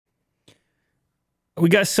We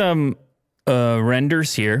got some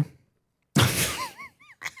renders here.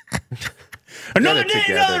 Another day,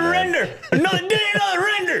 another render. Another day, another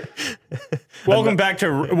render. Welcome back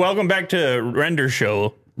to Render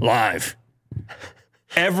Show Live.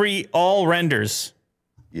 All renders.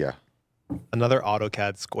 Yeah. Another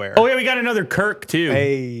AutoCAD square. Oh yeah, we got another Kirk too.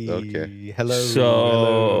 Hey. Okay. Hello.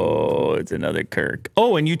 So it's another Kirk.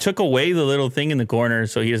 Oh, and you took away the little thing in the corner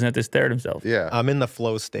so he doesn't have to stare at himself. Yeah. I'm in the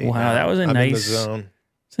flow state. Wow, now. that was a I'm nice in the zone.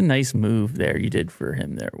 It's a nice move there you did for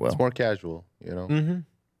him there. Well, It's more casual, you know?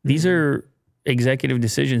 these are executive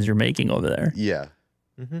decisions you're making over there. Yeah.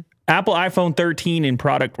 Apple iPhone 13 in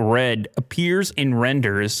product red appears in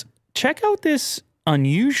renders. Check out this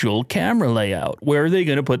unusual camera layout. Where are they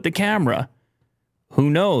going to put the camera? Who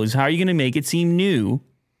knows? How are you going to make it seem new?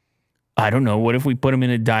 I don't know. What if we put them in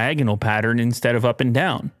a diagonal pattern instead of up and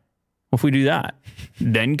down? What if we do that?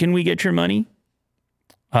 Then can we get your money?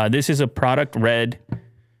 This is a product red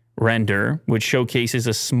render, which showcases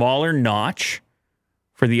a smaller notch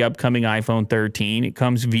for the upcoming iPhone 13. It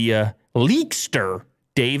comes via leakster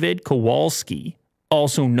David Kowalski,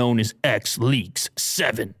 also known as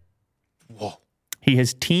XLeaks7. Whoa. He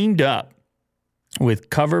has teamed up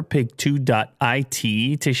with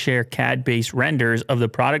coverpig2.it to share CAD-based renders of the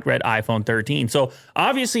product red iPhone 13. So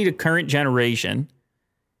obviously the current generation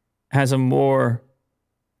has a more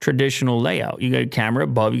traditional layout. You got a camera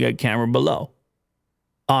above, you got a camera below.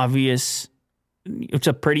 Obvious. It's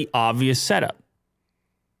a pretty obvious setup.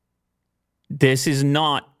 This is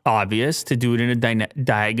not obvious to do it in a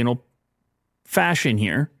diagonal fashion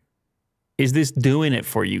here. Is this doing it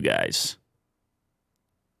for you guys?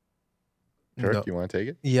 Kirk, No. you want to take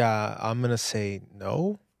it? Yeah, I'm going to say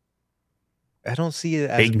no. I don't see it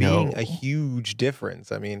as Big being no. a huge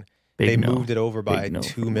difference. I mean, Big they no. moved it over by Big no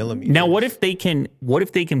 2 for me. millimeters. Now, what if they can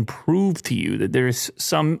prove to you that there's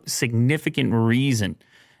some significant reason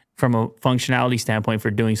from a functionality standpoint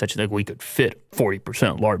for doing such, like we could fit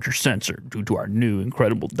 40% larger sensor due to our new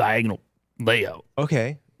incredible diagonal layout?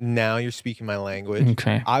 Okay, now you're speaking my language.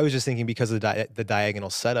 Okay. I was just thinking because of the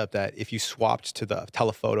diagonal setup that if you swapped to the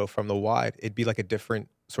telephoto from the wide, it'd be like a different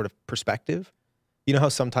sort of perspective. You know how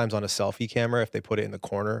sometimes on a selfie camera, if they put it in the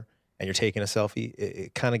corner and you're taking a selfie,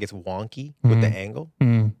 it kind of gets wonky with the angle.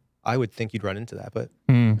 I would think you'd run into that, but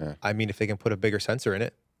I mean, if they can put a bigger sensor in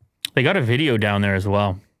it. They got a video down there as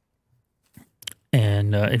well.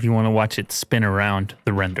 And if you want to watch it spin around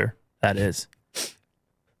the render, that is.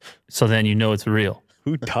 So then you know it's real.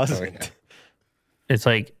 Who doesn't? It's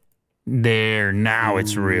like, there, now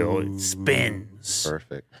it's real. It spins.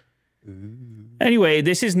 Perfect. Anyway,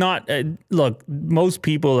 this is not, look, most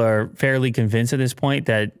people are fairly convinced at this point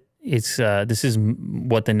that it's this is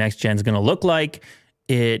what the next gen is going to look like.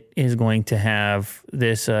 It is going to have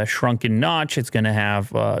this shrunken notch. It's going to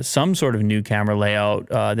have some sort of new camera layout.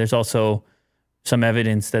 There's also some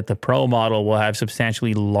evidence that the Pro model will have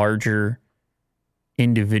substantially larger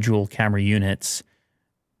individual camera units.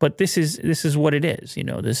 But this is what it is. You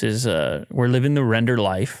know, this is we're living the render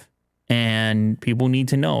life, and people need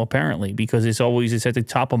to know apparently because it's at the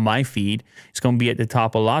top of my feed. It's going to be at the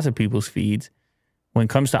top of lots of people's feeds. When it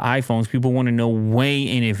comes to iPhones, people want to know way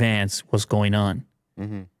in advance what's going on,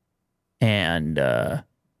 and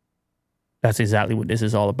that's exactly what this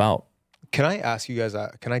is all about. Can I ask you guys?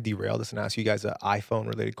 Can I derail this and ask you guys an iPhone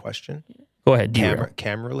related question? Go ahead, derail.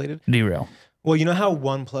 Camera related. Derail. Well, you know how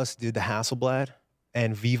OnePlus did the Hasselblad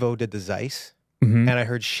and Vivo did the Zeiss, and I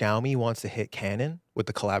heard Xiaomi wants to hit Canon with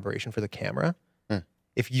the collaboration for the camera.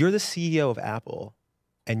 If you're the CEO of Apple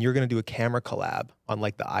and you're going to do a camera collab on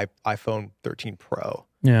like the iPhone 13 Pro,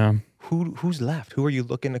 Yeah. who's left? Who are you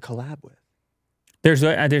looking to collab with? There's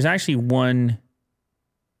actually one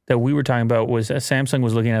that we were talking about was Samsung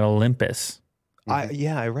was looking at Olympus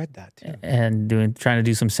Yeah, I read that too. and trying to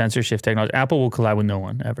do some censorship technology. Apple will collab with no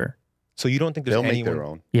one ever. So you don't think there's They'll make anyone? their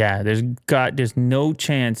own. Yeah, there's no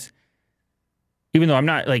chance. Even though I'm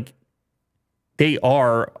not like, they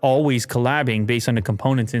are always collabing based on the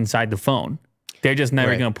components inside the phone. They're just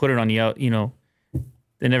never going to put it on the out. You know,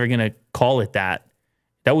 they're never going to call it that.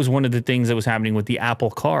 That was one of the things that was happening with the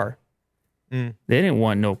Apple car. They didn't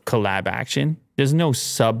want no collab action. There's no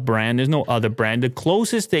sub brand. There's no other brand. The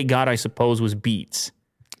closest they got, I suppose, was Beats.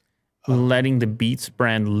 Letting the Beats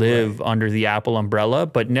brand live under the Apple umbrella,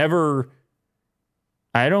 but never,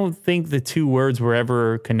 I don't think the two words were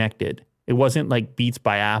ever connected. It wasn't like Beats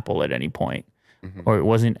by Apple at any point, or it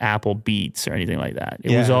wasn't Apple Beats or anything like that.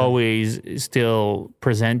 It was always still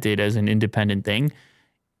presented as an independent thing.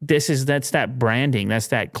 That's that branding. That's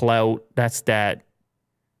that clout. That's that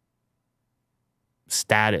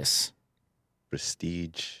status.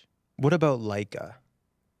 Prestige. What about Leica?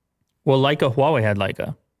 Well, Huawei had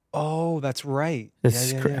Leica. Oh, that's right.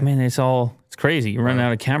 It's I mean, it's crazy. You're running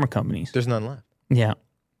out of camera companies. There's none left. Yeah.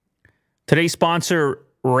 Today's sponsor,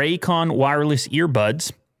 Raycon wireless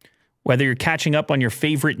earbuds. Whether you're catching up on your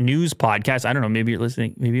favorite news podcast, I don't know, maybe you're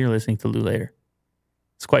listening to Lou later.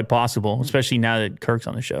 It's quite possible, especially now that Kirk's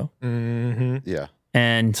on the show. Mm-hmm. Yeah.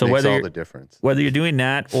 And so Makes all the difference. Whether you're doing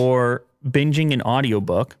that or binging an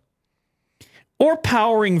audiobook or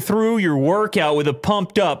powering through your workout with a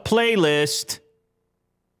pumped up playlist,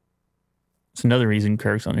 it's another reason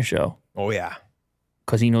Kirk's on the show. Oh, yeah.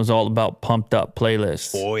 Because he knows all about pumped up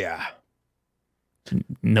playlists. Oh, yeah.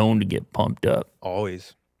 Known to get pumped up.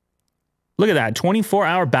 Always. Look at that.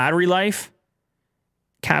 24-hour battery life.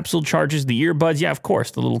 Capsule charges the earbuds. Yeah, of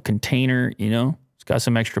course. The little container, it's got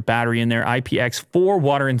some extra battery in there. IPX4,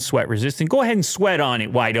 water and sweat resistant. Go ahead and sweat on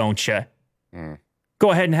it. Why don't you?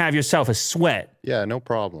 Go ahead and have yourself a sweat. Yeah, no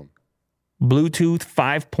problem. Bluetooth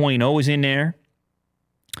 5.0 is in there.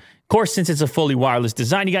 Of course, since it's a fully wireless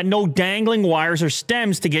design, you got no dangling wires or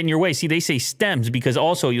stems to get in your way. See, they say stems because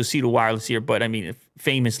also you'll see the wireless earbud. I mean,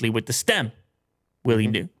 famously with the stem. Willie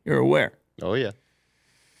knew. You're aware. Oh, yeah.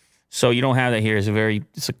 So you don't have that here.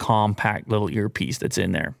 It's a compact little earpiece that's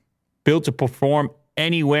in there. Built to perform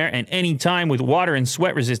anywhere and anytime with water and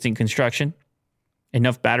sweat resistant construction.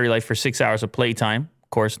 Enough battery life for 6 hours of playtime. Of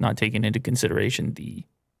course, not taking into consideration the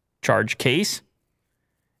charge case.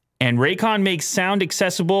 And Raycon makes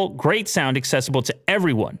great sound accessible to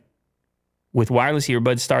everyone with wireless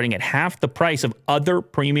earbuds starting at half the price of other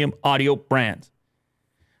premium audio brands.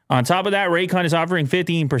 On top of that, Raycon is offering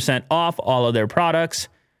 15% off all of their products.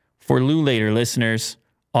 For Lou Later listeners,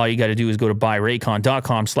 all you got to do is go to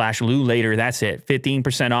buyraycon.com/Lou Later. That's it.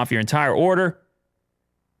 15% off your entire order.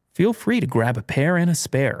 Feel free to grab a pair and a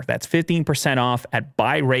spare. That's 15% off at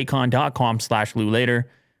buyraycon.com/Lou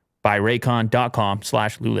Later.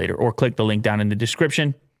 Buyraycon.com/Lou Later. Or click the link down in the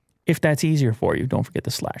description if that's easier for you. Don't forget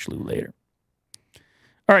the /Lou Later.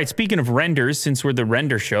 All right, speaking of renders, since we're the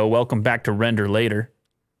render show, welcome back to Render Later.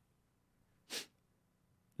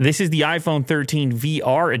 This is the iPhone 13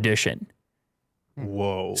 VR edition.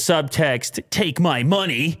 Whoa. Subtext, take my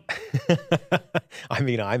money. I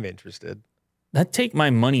mean, I'm interested. That take my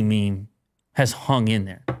money meme has hung in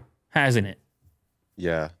there, hasn't it?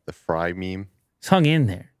 Yeah, the Fry meme. It's hung in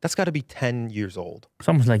there. That's got to be 10 years old. It's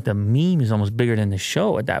almost like the meme is almost bigger than the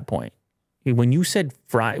show at that point. When you said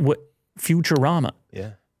Futurama.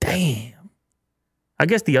 Yeah. Damn. I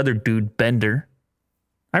guess the other dude, Bender.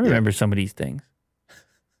 I remember some of these things.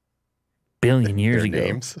 Billion years ago.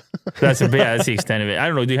 Names. That's the extent of it. I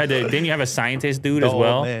don't know. Didn't you have a scientist dude as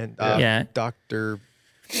well? Man. Yeah. Dr.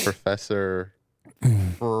 Professor. I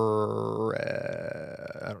don't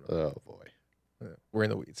know. Oh, boy. We're in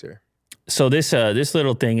the weeds here. So this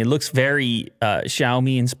little thing, it looks very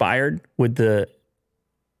Xiaomi inspired with the,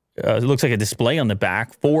 it looks like a display on the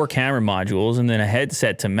back, 4 camera modules, and then a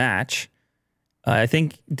headset to match. I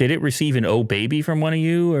think, did it receive an "Oh baby" from one of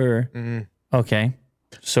you or? Okay.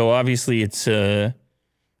 So obviously it's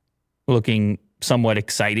looking somewhat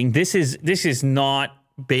exciting. This is not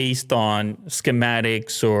based on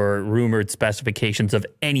schematics or rumored specifications of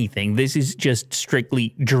anything. This is just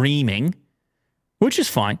strictly dreaming, which is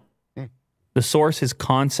fine. The source is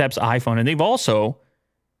Concepts iPhone, and they've also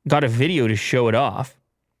got a video to show it off.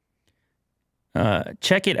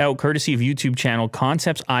 Check it out, courtesy of YouTube channel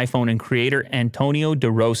Concepts iPhone and creator Antonio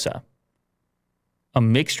De Rosa. A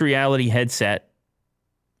mixed reality headset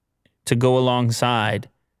to go alongside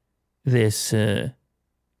this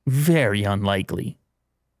very unlikely,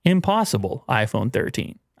 impossible iPhone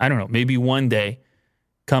 13. I don't know. Maybe one day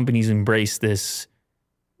companies embrace this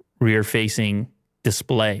rear-facing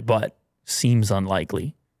display, but seems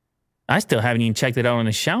unlikely. I still haven't even checked it out on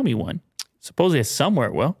the Xiaomi one. Supposedly it's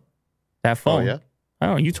somewhere. Well, that phone. Oh, yeah? I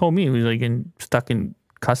don't know. You told me it was like stuck in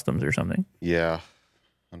customs or something. Yeah,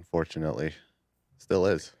 unfortunately. Still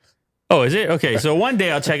is. Oh, is it? Okay, so one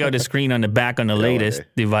day I'll check out the screen on the back on the latest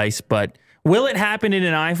device, but will it happen in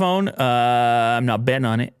an iPhone? I'm not betting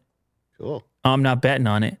on it. Cool. I'm not betting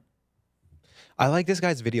on it. I like this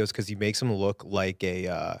guy's videos because he makes them look like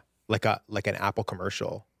like an Apple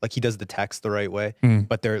commercial. Like he does the text the right way,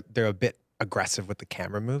 but they're a bit aggressive with the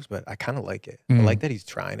camera moves. But I kind of like it. I like that he's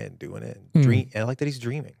trying it and doing it. And I like that he's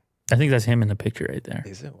dreaming. I think that's him in the picture right there.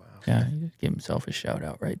 Is it? Wow. Yeah, he just give himself a shout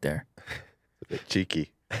out right there. It's a bit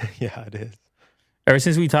cheeky. Yeah, it is. Ever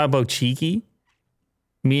since we talked about cheeky,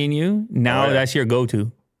 me and you, now that's your go-to.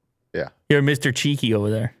 Yeah. You're Mr. Cheeky over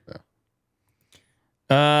there.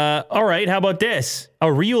 Yeah. All right, how about this?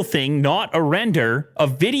 A real thing, not a render, a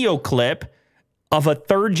video clip of a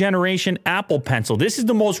third generation Apple Pencil. This is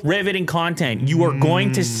the most riveting content you are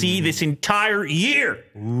going to see this entire year.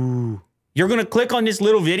 Ooh. You're going to click on this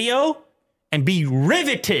little video and be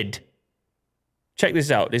riveted. Check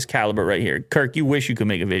this out, this caliber right here. Kirk, you wish you could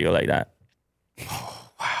make a video like that.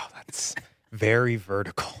 Oh, wow, that's very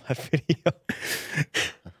vertical, that video.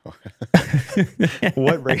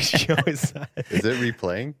 What ratio is that? Is it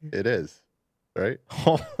replaying? It is, right?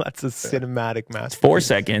 Oh, that's a cinematic masterpiece. 4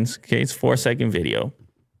 seconds. Okay, it's 4-second video.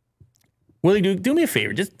 Willie, do me a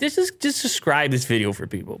favor. Just describe this video for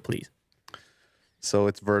people, please. So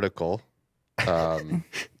it's vertical. And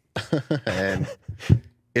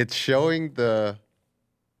it's showing the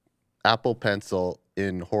Apple Pencil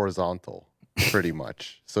in horizontal, pretty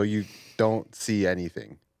much. So you don't see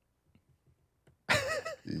anything.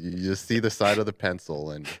 You just see the side of the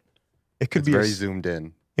pencil, and It could it's be very zoomed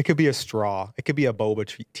in. It could be a straw. It could be a boba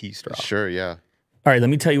tea straw. Sure, yeah. All right,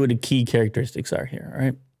 let me tell you what the key characteristics are here, all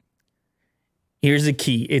right? Here's the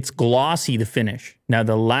key. It's glossy, the finish. Now,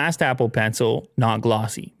 the last Apple Pencil, not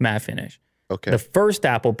glossy, matte finish. Okay. The first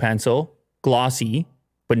Apple Pencil, glossy,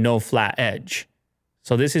 but no flat edge.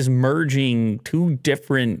 So this is merging two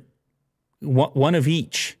different, one of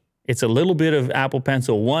each. It's a little bit of Apple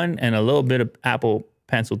Pencil 1 and a little bit of Apple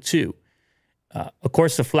Pencil 2. Of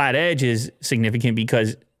course, the flat edge is significant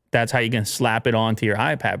because that's how you can slap it onto your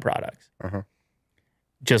iPad products.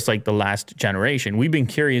 Just like the last generation. We've been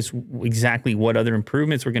curious exactly what other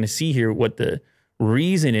improvements we're going to see here, what the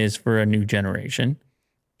reason is for a new generation,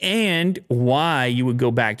 and why you would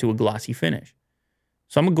go back to a glossy finish.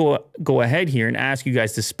 So I'm going to go ahead here and ask you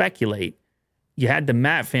guys to speculate. You had the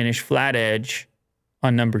matte finish, flat edge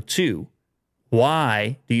on number 2.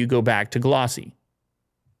 Why do you go back to glossy?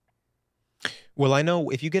 Well, I know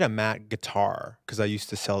if you get a matte guitar, because I used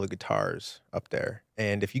to sell the guitars up there,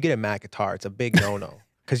 and if you get a matte guitar, it's a big no-no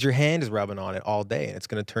because your hand is rubbing on it all day and it's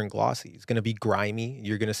going to turn glossy. It's going to be grimy.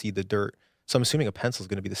 You're going to see the dirt. So I'm assuming a pencil is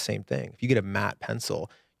going to be the same thing. If you get a matte pencil,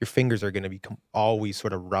 your fingers are going to be always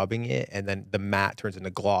sort of rubbing it, and then the matte turns into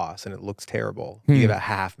gloss and it looks terrible. You get a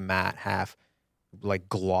half matte, half like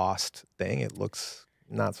glossed thing. It looks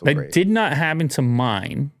not so great. That did not happen to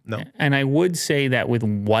mine. No. And I would say that with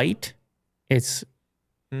white, it's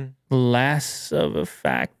less of a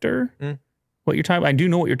factor. What you're talking about, I do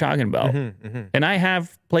know what you're talking about. And I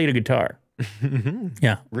have played a guitar.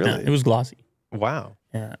 Yeah. Really? Yeah, it was glossy. Wow.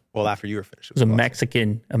 Yeah. Well, after you were finished, It was a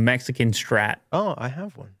glossy. Mexican Strat. Oh, I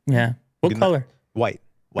have one. Yeah. What color? White.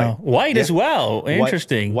 Oh, white as well.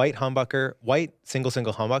 Interesting. White humbucker, white single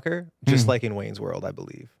humbucker, just like in Wayne's World, I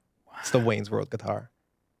believe. It's the Wayne's World guitar.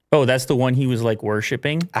 Oh, that's the one he was like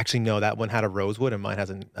worshiping? Actually, no, that one had a rosewood and mine has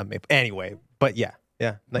a maple. Anyway, but yeah,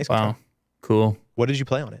 nice guitar. Wow. Cool. What did you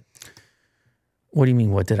play on it? What do you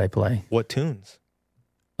mean, what did I play? What tunes?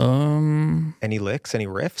 Any licks? Any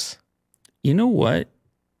riffs? You know what?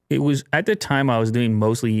 It was at the time I was doing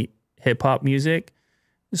mostly hip hop music.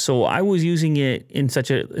 So I was using it in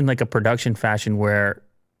like a production fashion where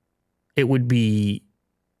it would be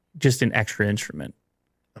just an extra instrument.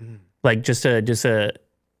 Like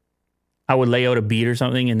I would lay out a beat or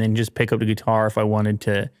something and then just pick up the guitar if I wanted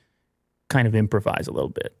to kind of improvise a little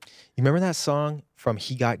bit. You remember that song from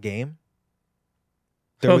He Got Game?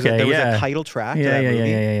 There was a title track to that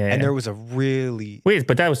movie, and there was a really... Wait,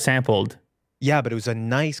 but that was sampled. Yeah, but it was a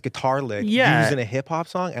nice guitar lick used in a hip hop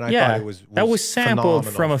song, and I thought it was that was sampled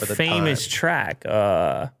from a famous track.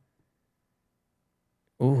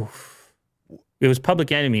 Oof. It was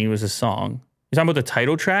Public Enemy. It was a song. You're talking about the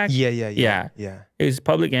title track? Yeah. It was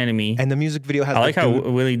Public Enemy. And the music video has I like how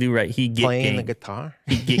Willie do right. He get playing game. the guitar.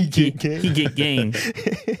 He get game.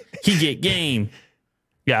 He get game.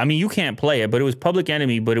 Yeah, I mean, you can't play it, but it was Public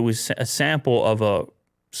Enemy, but it was a sample of a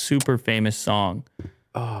super famous song.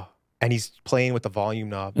 Oh, and he's playing with the volume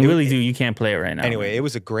knob. You can't play it right now. Anyway, it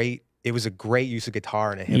was a great use of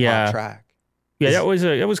guitar in a hip hop track. Yeah,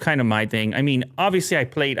 that was kind of my thing. I mean, obviously I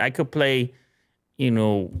could play,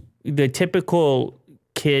 the typical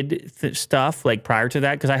kid stuff like prior to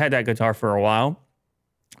that, because I had that guitar for a while.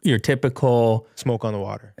 Your typical Smoke on the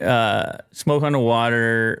Water. Smoke on the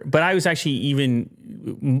Water. But I was actually even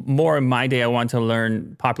more in my day, I wanted to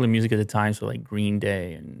learn popular music at the time. So like Green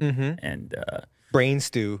Day and Brain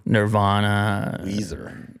Stew. Nirvana.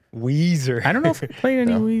 Weezer. I don't know if I played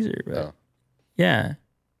any Weezer, but yeah.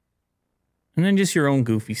 And then just your own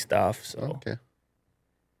goofy stuff. So Okay.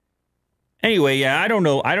 Anyway, I don't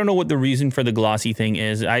know. I don't know what the reason for the glossy thing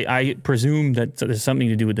is. I presume that there's something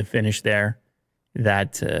to do with the finish there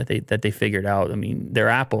that they figured out. I mean, they're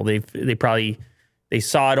Apple. They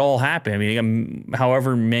saw it all happen. I mean,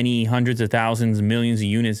 however many hundreds of thousands, millions of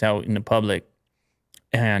units out in the public,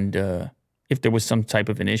 and if there was some type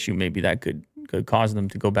of an issue, maybe that could cause them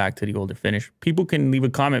to go back to the older finish. People can leave a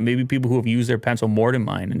comment. Maybe people who have used their pencil more than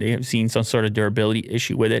mine and they have seen some sort of durability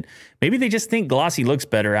issue with it. Maybe they just think glossy looks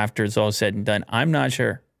better after it's all said and done. I'm not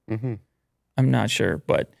sure. I'm not sure.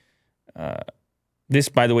 But this,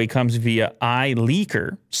 by the way, comes via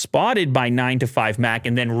iLeaker, spotted by 9to5Mac,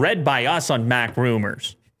 and then read by us on Mac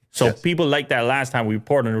Rumors. So people like that last time we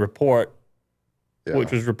reported on a report,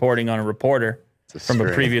 which was reporting on a reporter from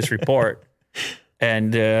a previous report.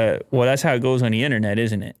 And, well, that's how it goes on the internet,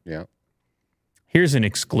 isn't it? Yeah. Here's an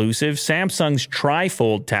exclusive. Samsung's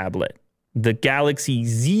Trifold tablet, the Galaxy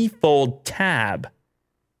Z Fold Tab,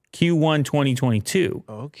 Q1 2022.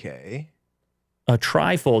 Okay. A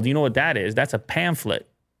trifold, you know what that is? That's a pamphlet.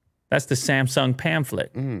 That's the Samsung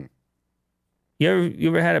pamphlet. You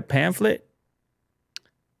ever had a pamphlet?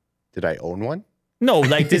 Did I own one? No,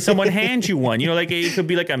 like did someone hand you one? You know, like it could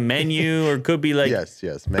be like a menu or it could be like... Yes,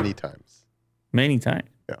 many times. Many times.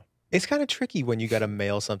 Yeah. It's kind of tricky when you got to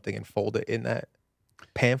mail something and fold it in that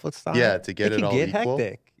pamphlet style. Yeah, to get it all can get equal.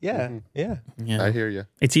 hectic. Yeah, yeah. I hear you.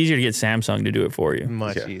 It's easier to get Samsung to do it for you.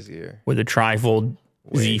 Much easier. With a trifold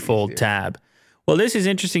Z Fold tab. Well, this is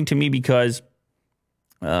interesting to me because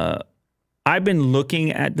I've been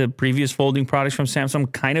looking at the previous folding products from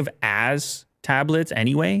Samsung kind of as tablets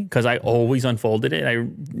anyway, because I always unfolded it. I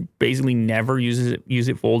basically never use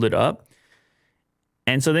it folded up.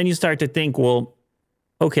 And so then you start to think, well,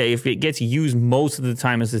 okay, if it gets used most of the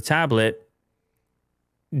time as a tablet,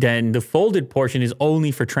 then the folded portion is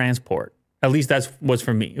only for transport. At least that's what's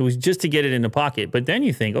for me. It was just to get it in the pocket. But then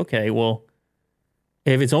you think, okay, well,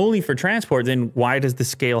 if it's only for transport, then why does the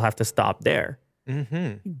scale have to stop there?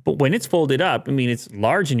 But when it's folded up, I mean, it's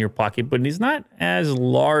large in your pocket, but it's not as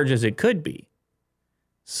large as it could be.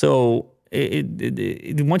 So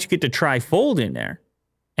once you get the trifold in there,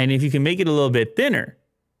 and if you can make it a little bit thinner,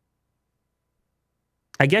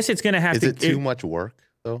 I guess it's going to have to... Is it too much work,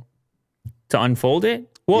 though? To unfold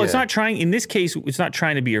it? Well, it's not trying... In this case, it's not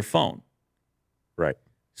trying to be your phone. Right.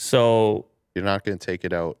 So... You're not going to take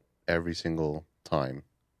it out every single time.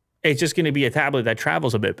 It's just going to be a tablet that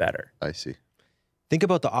travels a bit better. I see. Think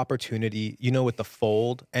about the opportunity, you know, with the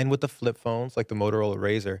Fold and with the flip phones, like the Motorola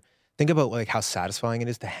Razr. Think about like how satisfying it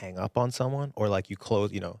is to hang up on someone, or like you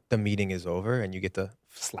close, you know, the meeting is over and you get to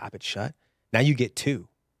slap it shut. Now you get two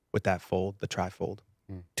with that Fold, the trifold.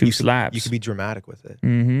 Two slaps. You could be dramatic with it.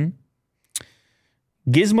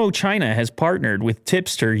 Gizmo China has partnered with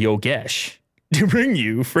tipster Yogesh to bring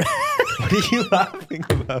you... What are you laughing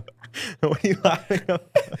about? What are you laughing about?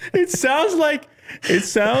 It sounds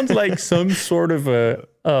like some sort of a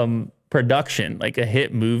production, like a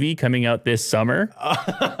hit movie coming out this summer.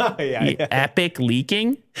 Epic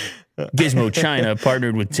leaking. Gizmo China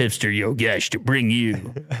partnered with tipster Yogesh to bring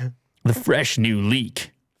you the fresh new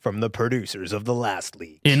leak from the producers of the last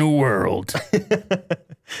leak in a world.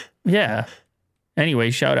 Yeah. Anyway,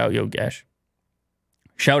 shout out Yogesh.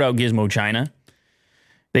 Shout out Gizmo China.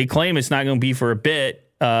 They claim it's not going to be for a bit.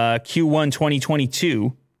 Q1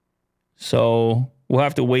 2022. So we'll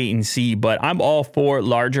have to wait and see. But I'm all for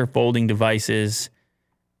larger folding devices.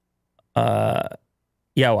 I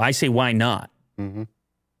say why not?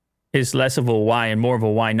 It's less of a why and more of a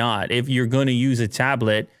why not. If you're going to use a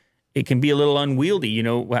tablet, it can be a little unwieldy. You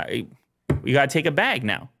know, you got to take a bag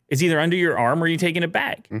now. It's either under your arm or you're taking a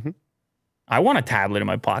bag. I want a tablet in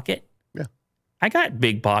my pocket. Yeah. I got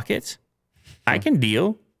big pockets. I can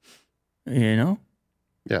deal, you know?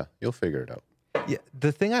 Yeah, you'll figure it out. Yeah,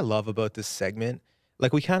 the thing I love about this segment,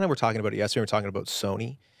 like we kind of were talking about it yesterday, we were talking about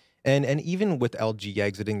Sony, and even with LG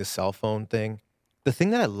exiting the cell phone thing, the thing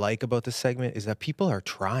that I like about this segment is that people are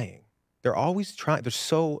trying. They're always trying. They're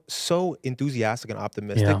so enthusiastic and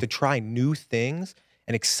optimistic to try new things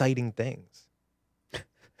and exciting things.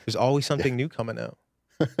 There's always something new coming out.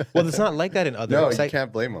 Well, it's not like that in other. No, you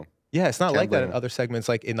can't blame them. Yeah, it's not like that in other segments.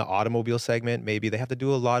 Like in the automobile segment, maybe they have to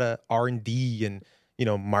do a lot of R&D and, you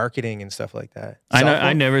know, marketing and stuff like that.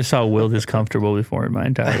 I never saw Will this comfortable before in my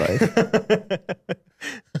entire life.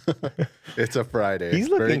 It's a Friday. He's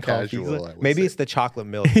looking very casual. Maybe it's the chocolate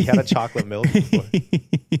milk. He had a chocolate milk before.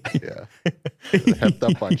 Yeah. Hepped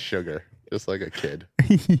up on sugar, just like a kid.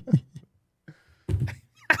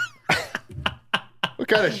 What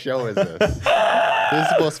kind of show is this? This is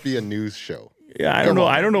supposed to be a news show. Yeah, I don't know.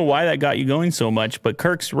 I don't know why that got you going so much, but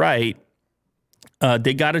Kirk's right.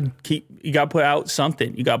 You got to put out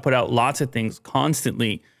something. You got to put out lots of things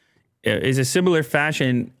constantly. It's a similar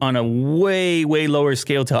fashion on a way, way lower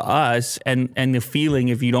scale to us. And the feeling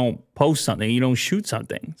if you don't post something, you don't shoot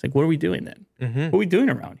something. It's like, what are we doing then? What are we doing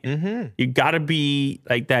around here? You got to be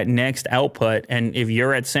like that next output. And if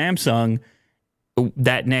you're at Samsung,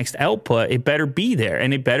 that next output, it better be there,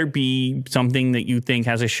 and it better be something that you think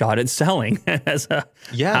has a shot at selling. That's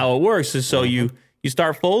how it works. Is so you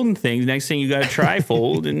start folding things. Next thing you got to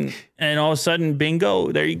trifold, and all of a sudden,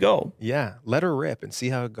 bingo, there you go. Yeah, let her rip and see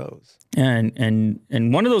how it goes. And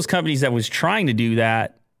one of those companies that was trying to do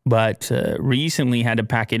that, but recently had to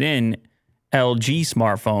pack it in, LG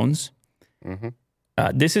smartphones.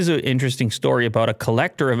 This is an interesting story about a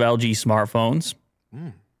collector of LG smartphones.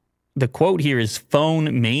 The quote here is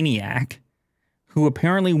phone maniac, who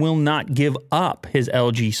apparently will not give up his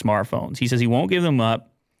LG smartphones. He says he won't give them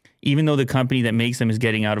up, even though the company that makes them is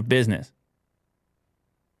getting out of business.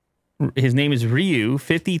 His name is Ryu,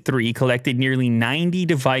 53, collected nearly 90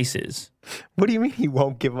 devices. What do you mean he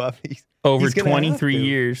won't give up? Over 23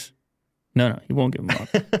 years. No, he won't give them up.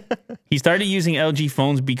 He started using LG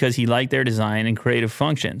phones because he liked their design and creative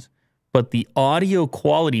functions, but the audio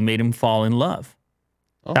quality made him fall in love.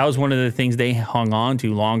 Oh. That was one of the things they hung on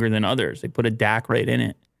to longer than others. They put a DAC right in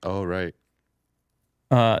it. Oh, right.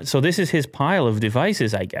 So this is his pile of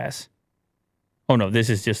devices, I guess. Oh, no,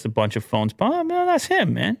 this is just a bunch of phones. Oh, no, that's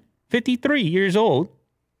him, man. 53 years old.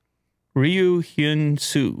 Ryu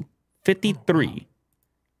Hyun-soo, 53. Oh, wow.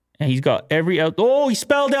 And he's got every... Oh, he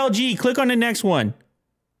spelled LG. Click on the next one.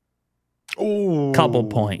 Oh. Couple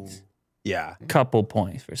points. Yeah. Couple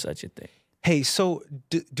points for such a thing. Hey, so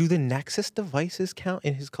do the Nexus devices count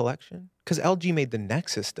in his collection? Because LG made the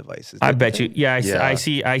Nexus devices. I bet you. Yeah,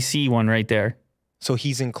 I see one right there. So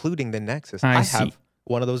he's including the Nexus. I have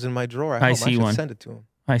one of those in my drawer. I see one. Send it to him.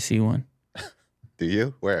 I see one. Do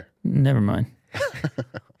you? Where? Never mind.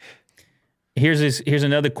 Here's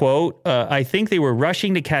another quote. I think they were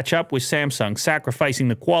rushing to catch up with Samsung, sacrificing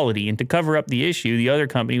the quality, and to cover up the issue, the other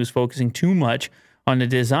company was focusing too much on the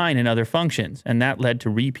design and other functions, and that led to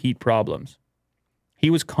repeat problems.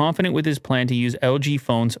 He was confident with his plan to use LG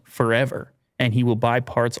phones forever, and he will buy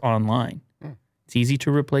parts online. It's easy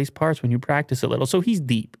to replace parts when you practice a little, so he's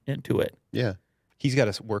deep into it. Yeah. He's got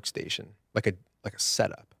a workstation, like a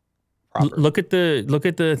setup. Look at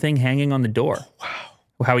the thing hanging on the door. Oh, wow.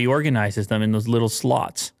 How he organizes them in those little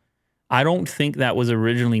slots. I don't think that was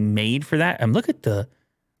originally made for that. And look at all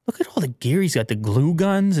the gear. He's got the glue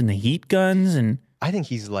guns and the heat guns, and I think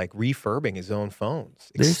he's like refurbing his own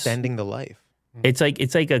phones, extending the life. It's like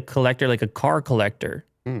a collector, like a car collector.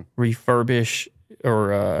 Refurbish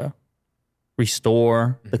or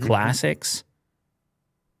restore the classics.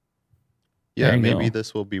 Yeah, maybe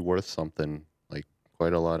this will be worth something, like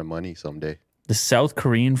quite a lot of money someday. The South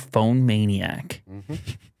Korean phone maniac.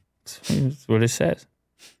 That's what it says.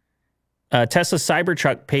 Tesla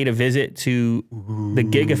Cybertruck paid a visit to the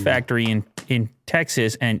Gigafactory in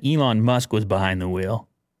Texas, and Elon Musk was behind the wheel.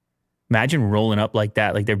 Imagine rolling up like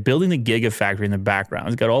that. Like they're building the Gigafactory in the background.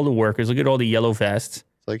 It's got all the workers. Look at all the yellow vests.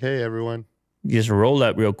 It's like, hey, everyone. You just roll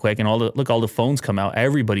up real quick, and all the phones come out.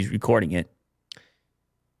 Everybody's recording it.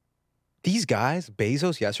 These guys,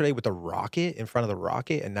 Bezos yesterday with the rocket in front of the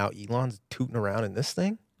rocket, and now Elon's tooting around in this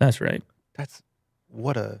thing. That's right. It's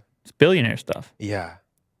billionaire stuff. Yeah.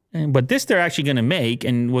 But this they're actually going to make,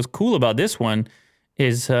 and what's cool about this one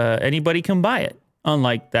is anybody can buy it.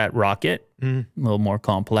 Unlike that rocket, a little more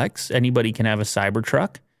complex. Anybody can have a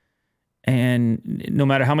Cybertruck, and no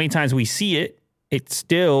matter how many times we see it, it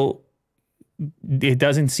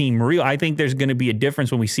doesn't seem real. I think there's going to be a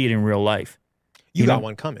difference when we see it in real life. You got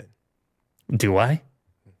one coming. Do I?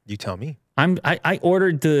 You tell me. I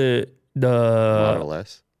ordered the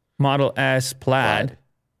Model S Plaid.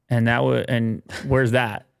 And where's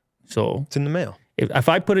that? So it's in the mail. If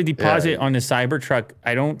I put a deposit on the Cybertruck,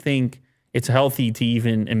 I don't think it's healthy to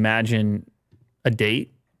even imagine a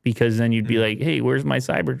date, because then you'd be like, hey, where's my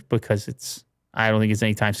Cyber? Because I don't think it's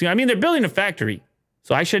anytime soon. I mean, they're building a factory,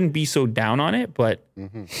 so I shouldn't be so down on it. But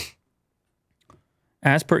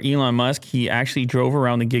as per Elon Musk, he actually drove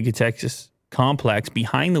around the Giga Texas complex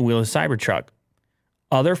behind the wheel of Cybertruck.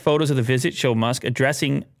 Other photos of the visit show Musk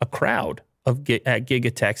addressing a crowd at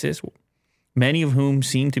Giga Texas, many of whom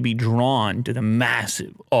seem to be drawn to the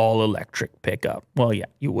massive all-electric pickup. Well, yeah,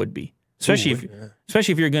 you would be, especially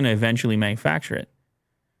if you're going to eventually manufacture it.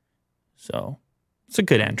 So it's a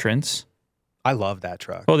good entrance. I love that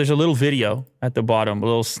truck. Oh, there's a little video at the bottom, a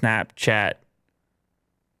little Snapchat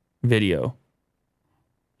video.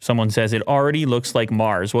 Someone says it already looks like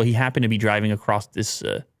Mars. Well, he happened to be driving across this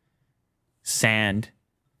sand,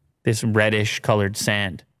 this reddish colored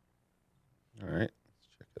sand. All right, let's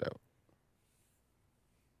check it out.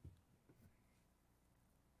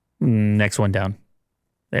 Next one down.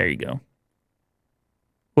 There you go.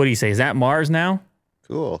 What do you say? Is that Mars now?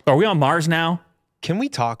 Cool. Are we on Mars now? Can we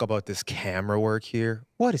talk about this camera work here?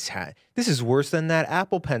 What is that? This is worse than that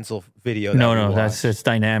Apple Pencil video. No, it's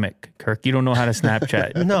dynamic, Kirk. You don't know how to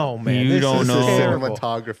Snapchat. No, man. You don't know.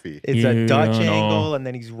 Cinematography. It's a Dutch angle, and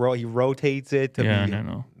then he rotates it to be.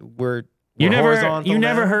 No. We're You horizontal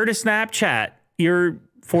never now. heard of Snapchat. You're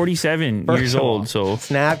 47 First years of all, old, so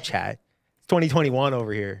Snapchat. It's 2021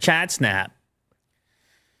 over here. Chat Snap.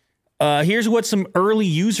 Here's what some early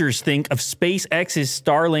users think of SpaceX's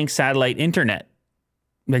Starlink satellite internet.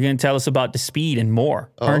 They're going to tell us about the speed and more.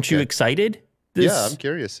 Aren't you excited? Yeah, I'm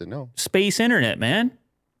curious to know. Space internet, man.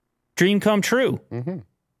 Dream come true.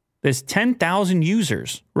 There's 10,000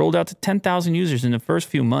 users, rolled out to 10,000 users in the first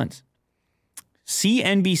few months.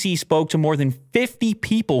 CNBC spoke to more than 50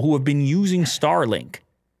 people who have been using Starlink.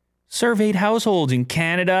 Surveyed households in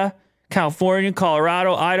Canada, California,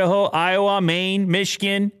 Colorado, Idaho, Iowa, Maine,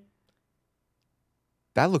 Michigan.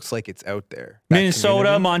 That looks like it's out there. That Minnesota,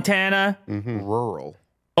 community? Montana, Rural.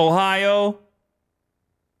 Ohio,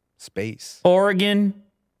 Space. Oregon,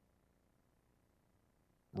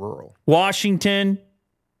 Rural. Washington,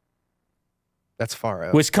 That's far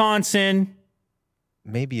out. Wisconsin,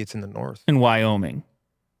 Maybe it's in the north. and Wyoming.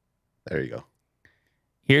 There you go.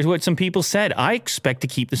 Here's what some people said. I expect to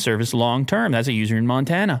keep the service long term. That's a user in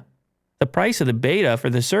Montana. The price of the beta for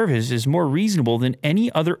the service is more reasonable than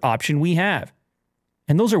any other option we have.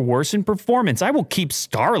 And those are worse in performance. I will keep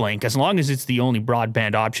Starlink as long as it's the only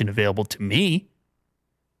broadband option available to me.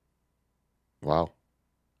 Wow.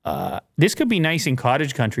 This could be nice in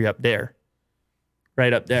cottage country up there.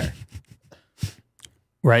 Right up there.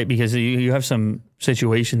 Right? Because you have some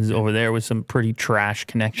situations over there with some pretty trash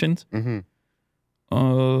connections.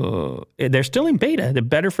 They're still in beta. The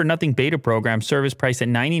Better for Nothing beta program, service priced at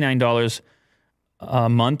 $99 a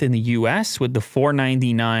month in the US with the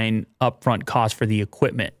 $4.99 upfront cost for the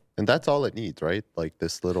equipment. And that's all it needs, right? Like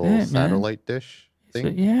this little That's it, man. satellite dish thing. So,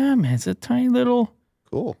 yeah, man, it's a tiny little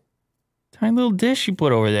dish you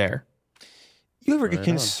put over there. You ever get Right on.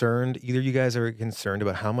 concerned, either you guys are concerned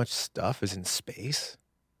about how much stuff is in space?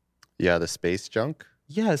 Yeah, the space junk.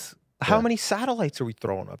 Yes. How Yeah. many satellites are we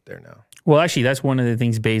throwing up there now? Well, actually, that's one of the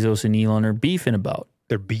things Bezos and Elon are beefing about.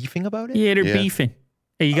 They're beefing about it? Yeah, they're Yeah. beefing.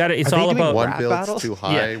 Hey, you got to. It's Are they all doing about. One rap builds battles? too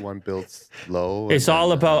high, Yeah. one builds low. It's and all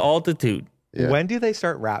then, about altitude. yeah. When do they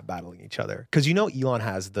start rap battling each other? Because you know Elon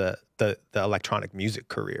has the electronic music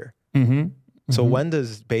career. Mm-hmm. So when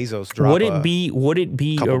does Bezos drop Would it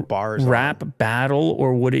be couple a bars on rap battle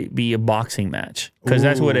or would it be a boxing match? Because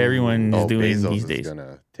that's what everyone is doing Bezos these is days.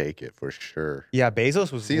 gonna take it for sure. Yeah,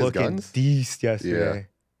 Bezos was See his looking guns? decent yesterday.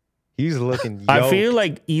 He was looking yoked. I feel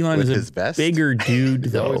like Elon With is his a vest? bigger dude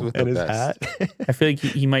He's always though. with and the his best. hat. I feel like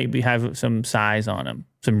he might have some size on him,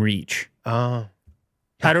 some reach. Oh,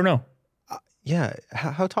 I don't know. yeah.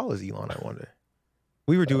 How tall is Elon? I wonder.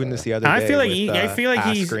 We were doing this the other day. I feel like with, I feel like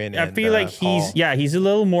he's Askren I and, feel like he's Paul. yeah, he's a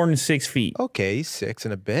little more than 6 feet. Okay, he's 6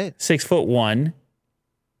 and a bit. 6'1".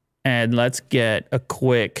 And let's get a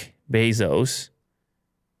quick Bezos.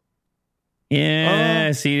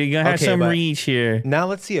 Yeah, see, you're gonna have okay, some but- reach here. Now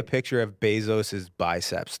let's see a picture of Bezos's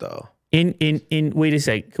biceps, though. In wait a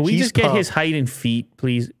sec. Can we He's just get his pumped. height in feet,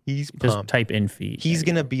 please? He's Just pumped. type in feet. He's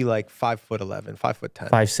gonna be like 5'11", 5'10".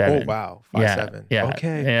 5'7". Oh wow, Yeah, 5'7". yeah,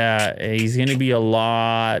 Okay. Yeah, he's gonna be a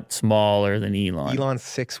lot smaller than Elon. Elon's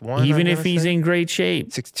 6'1". Even I'm if gonna he's say. in great shape.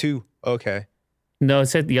 6'2". Okay. No, it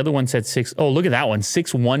said the other one said 6. Oh, look at that one.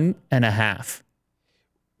 6'1.5".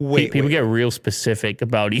 Wait, People wait. get real specific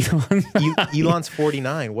about Elon. Elon's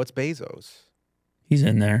 49. What's Bezos? He's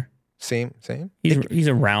in there. Same. He's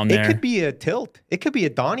around there. It could be a tilt. It could be a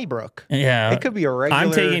Donnybrook. Yeah. It could be a regular. I'm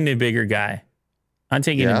taking the bigger guy. I'm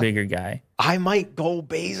taking the bigger guy. I might go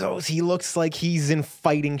Bezos. He looks like he's in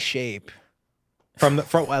fighting shape. From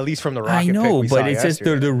at least from the rocket I pic know, we but saw it's just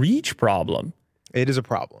yesterday. the reach problem. It is a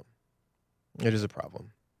problem. It is a problem.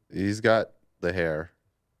 He's got the hair,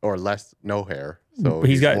 or no hair, so He's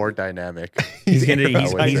he's got- more dynamic. He's gonna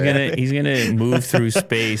aerodynamic. he's gonna move through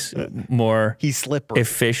space more He's slippery.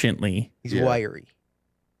 efficiently. He's Yeah. wiry.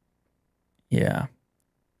 Yeah.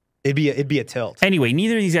 It'd be a tilt. Anyway,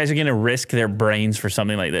 neither of these guys are gonna risk their brains for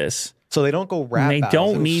something like this. So they don't go rap. They battles, don't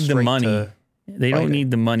they go need the straight money. to- They don't fighting.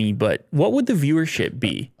 need the money, but what would the viewership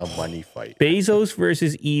be? A money fight. Bezos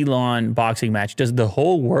versus Elon boxing match. Does the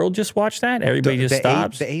whole world just watch that? Everybody just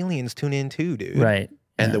stops? The aliens tune in too, dude. Right.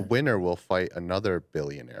 And Yeah. the winner will fight another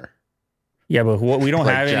billionaire, Yeah, but what we don't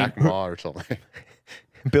like have Jack any. Ma or something.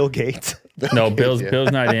 Bill Gates. No, Gates, yeah.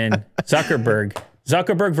 Bill's not in.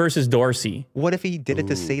 Zuckerberg versus Dorsey. What if he did it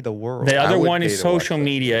to save the world? The other would one pay is to watch social that.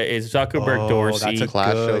 media. Is Zuckerberg Oh, Dorsey? that's a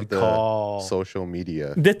Clash good of the call. social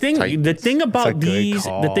media. The thing Titans. about That's a good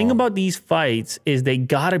these call. fights is they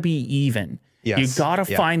gotta be even. Yes. You got to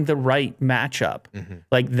find the right matchup.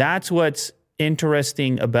 Like that's what's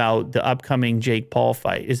interesting about the upcoming Jake Paul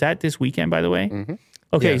fight. Is that this weekend, by the way?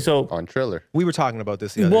 Okay, so on Triller. We were talking about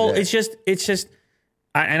this the other day. Well, it's just,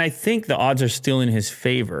 and I think the odds are still in his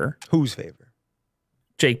favor. Whose favor?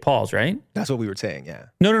 Jake Paul's, right? That's what we were saying, yeah.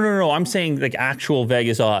 No. I'm saying like actual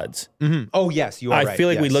Vegas odds. Oh, yes, you are right. I feel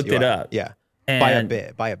like we looked it up. Yeah, And,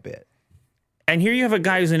 by a bit. And here you have a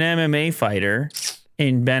guy who's an MMA fighter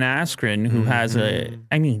in Ben Askren who has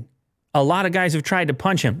a lot of guys have tried to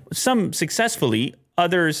punch him. Some successfully,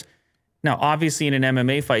 others. Now, obviously in an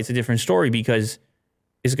MMA fight, it's a different story because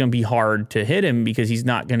it's going to be hard to hit him because he's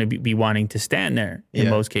not going to be wanting to stand there. In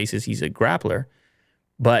most cases, he's a grappler.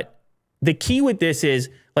 But the key with this is,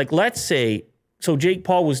 like, let's say, so Jake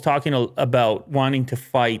Paul was talking about wanting to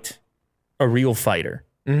fight a real fighter,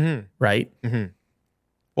 right?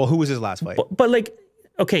 Well, who was his last fight? But like,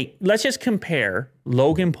 okay, let's just compare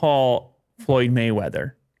Logan Paul, Floyd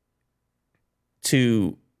Mayweather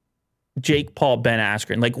to Jake Paul, Ben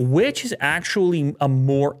Askren. Like, which is actually a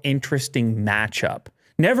more interesting matchup?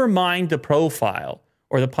 Never mind the profile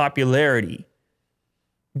or the popularity.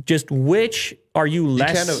 Just which are you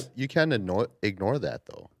less... You can't ignore that,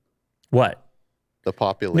 though. What? The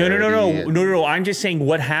popularity. No. I'm just saying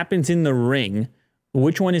what happens in the ring.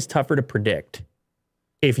 Which one is tougher to predict?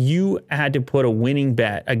 If you had to put a winning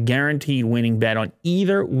bet, a guaranteed winning bet on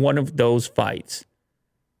either one of those fights,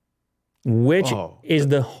 which is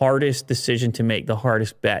the hardest decision to make, the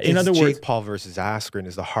hardest bet? In other words, Jake Paul versus Askren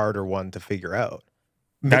is the harder one to figure out.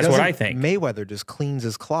 That's what I think. Mayweather just cleans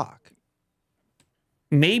his clock.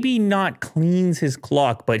 Maybe not cleans his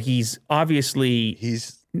clock, but he's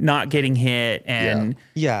not getting hit and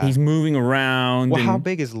he's moving around. Well, how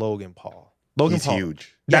big is Logan Paul? He's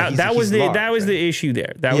huge. That was the issue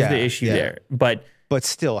there. That was the issue there. But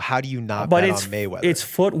still, how do you not bet on Mayweather? It's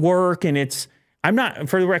footwork and it's. I'm not,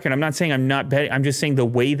 for the record, I'm not saying I'm not betting. I'm just saying the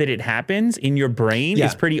way that it happens in your brain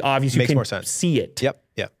is pretty obvious. You can see it. Yep.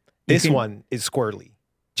 This one is squirrely.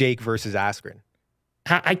 Jake versus Askren.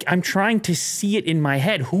 I'm trying to see it in my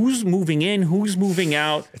head. Who's moving in? Who's moving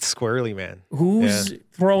out? It's squirrely, man. Who's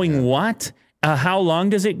throwing what? How long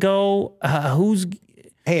does it go?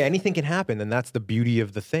 Hey, anything can happen, and that's the beauty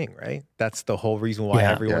of the thing, right? That's the whole reason why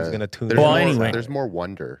everyone's going to tune in. There's more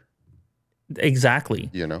wonder. Exactly.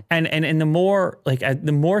 You know? And the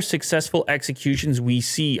more successful executions we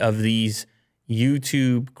see of these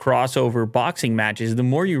YouTube crossover boxing matches, the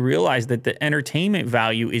more you realize that the entertainment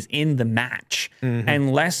value is in the match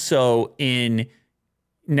and less so in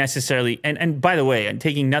necessarily. And by the way, I'm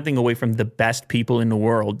taking nothing away from the best people in the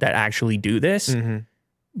world that actually do this,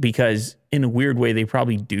 because in a weird way, they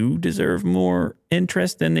probably do deserve more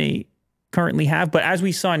interest than they currently have. But as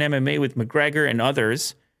we saw in MMA with McGregor and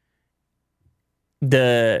others,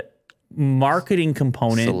 the marketing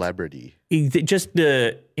component, celebrity, just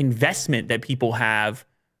the investment that people have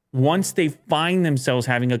once they find themselves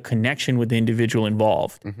having a connection with the individual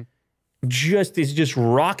involved, is just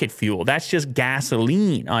rocket fuel. That's just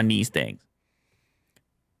gasoline on these things.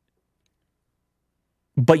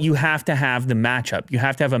 But you have to have the matchup. You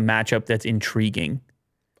have to have a matchup that's intriguing.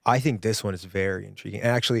 I think this one is very intriguing.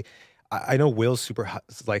 And actually, I know Will's super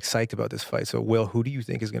psyched about this fight. So, Will, who do you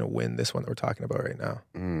think is going to win this one that we're talking about right now?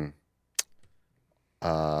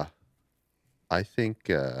 I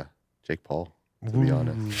think Jake Paul, to be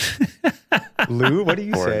honest. Lou, what do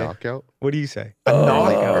you say? Or a knockout. What do you say? A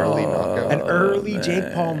knockout. Early knockout. An early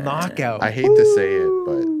Jake Paul knockout. I hate to say it,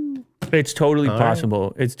 but it's totally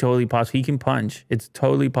possible. It's totally possible. He can punch. It's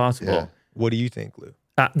totally possible. Yeah. What do you think, Lou?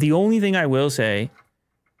 The only thing I will say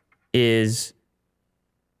is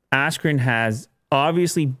Askren has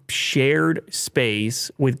obviously shared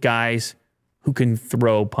space with guys who can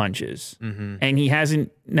throw punches. And he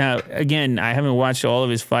hasn't, now, again, I haven't watched all of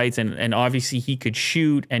his fights, and obviously he could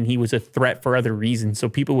shoot, and he was a threat for other reasons, so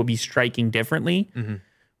people will be striking differently.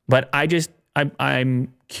 But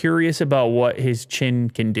I'm curious about what his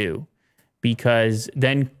chin can do, because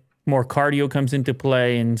then more cardio comes into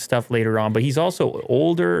play and stuff later on. But he's also an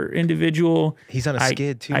older individual. He's on a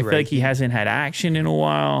skid too, I feel like he hasn't had action in a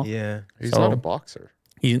while. Yeah. He's not a boxer.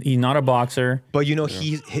 He's not a boxer. But, you know,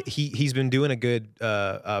 he's been doing a good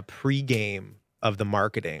pre-game of the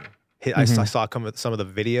marketing. I saw some of the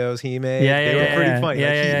videos he made. They were pretty funny.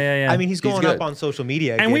 I mean, he's going up on social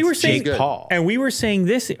media and we were saying, Jake Paul. And we were saying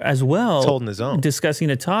this as well. He's holding his own. Discussing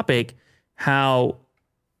the topic, who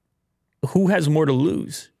has more to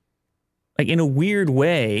lose? Like, in a weird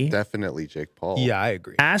way. Definitely Jake Paul. Yeah, I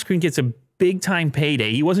agree. Askren gets a big-time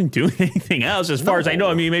payday. He wasn't doing anything else as far as I know.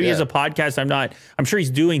 I mean, maybe as a podcast, I'm sure he's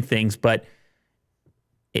doing things, but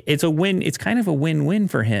it's a win. It's kind of a win-win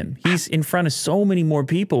for him. He's in front of so many more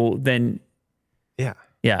people than.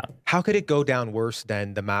 Yeah. How could it go down worse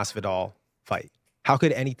than the Masvidal fight? How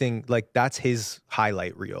could anything like that's his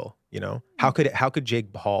highlight reel? You know, how could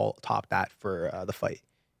Jake Paul top that for the fight?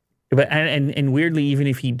 But and weirdly, even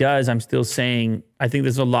if he does, I'm still saying I think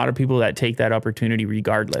there's a lot of people that take that opportunity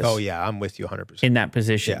regardless. Oh yeah, I'm with you 100%. In that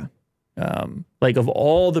position. Yeah. Like of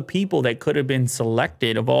all the people that could have been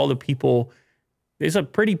selected, of all the people, there's a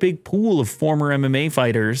pretty big pool of former MMA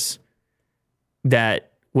fighters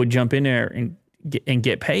that would jump in there and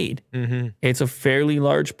get paid. It's a fairly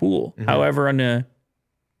large pool. However, on a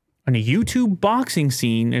YouTube boxing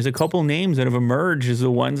scene, there's a couple names that have emerged as the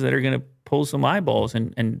ones that are going to pull some eyeballs,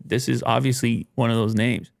 and this is obviously one of those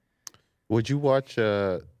names. Would you watch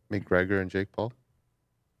McGregor and Jake Paul?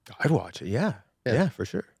 I'd watch it. Yeah, for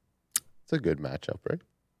sure. It's a good matchup, right?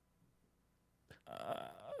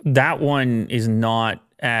 That one is not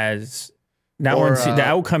as that one. The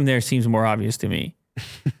outcome there seems more obvious to me.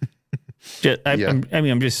 I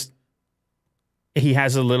mean, I'm just. He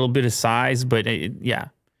has a little bit of size, but yeah.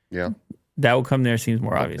 The outcome there seems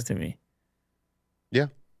more obvious to me. Yeah.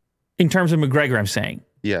 In terms of McGregor, I'm saying.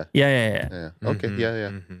 Yeah.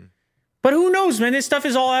 Okay. But who knows, man? This stuff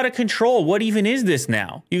is all out of control. What even is this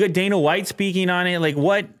now? You got Dana White speaking on it. Like,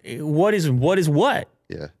 what is what?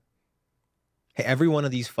 Yeah. Hey, every one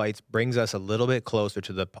of these fights brings us a little bit closer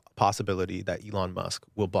to the possibility that Elon Musk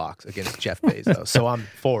will box against Jeff Bezos. So I'm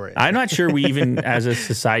for it. I'm not sure we even, as a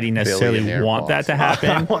society, necessarily want that to happen.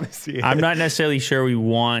 I want to see it. I'm not necessarily sure we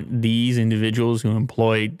want these individuals who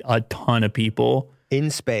employed a ton of people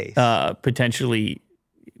in space, potentially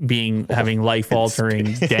having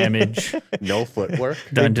life-altering damage. No footwork.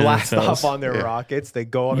 They blast off on their rockets. They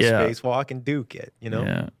go on a spacewalk and duke it. You know.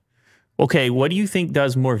 Yeah. Okay, what do you think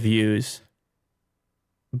does more views?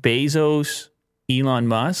 Bezos, Elon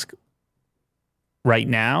Musk, right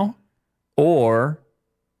now, or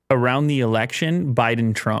around the election,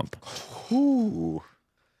 Biden, Trump? Ooh.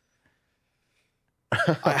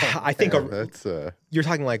 I think that's you're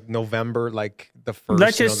talking like November, like the first.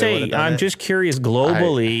 Let's just say I'm just curious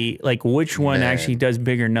globally, like which one actually does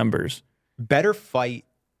bigger numbers. Better fight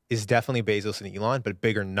is definitely Bezos and Elon, but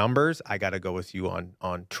bigger numbers, I got to go with you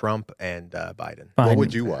on Trump and Biden. What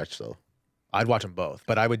would you watch though? I'd watch them both,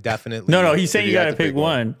 but I would definitely. No, he's saying you got to pick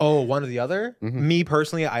one. Oh, one or the other? Me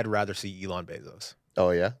personally, I'd rather see Elon Bezos.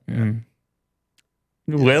 Oh yeah.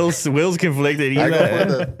 Will's conflicted.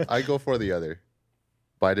 I go for the other.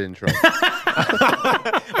 Biden and Trump.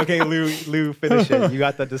 Okay, Lou, finish it. You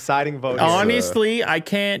got the deciding vote. Honestly, I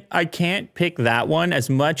can't pick that one as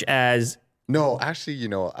much as. No, actually,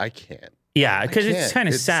 I can't. Yeah, because it's kind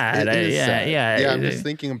of sad. Yeah, I'm just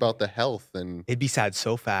thinking about the health and. It'd be sad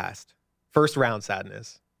so fast. First round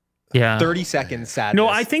sadness. Yeah. 30 seconds sadness. No,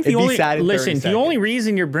 I think the only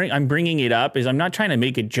reason I'm bringing it up is I'm not trying to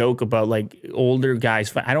make a joke about like older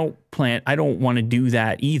guys. I don't want to do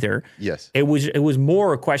that either. Yes. It was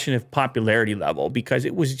more a question of popularity level because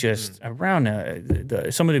it was just around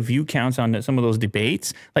some of the view counts on some of those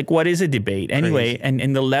debates. Like what is a debate anyway?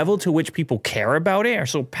 And the level to which people care about it, are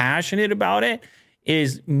so passionate about it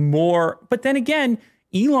is more. But then again,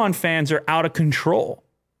 Elon fans are out of control.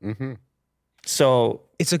 So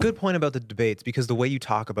it's a good point about the debates because the way you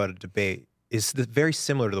talk about a debate is very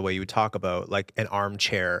similar to the way you would talk about like an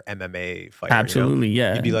armchair MMA fighter. Absolutely,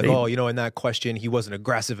 yeah. You'd be like, in that question, he wasn't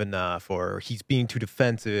aggressive enough, or he's being too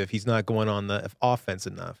defensive. He's not going on the offense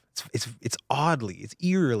enough. It's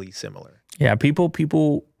eerily similar. Yeah,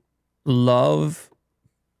 people love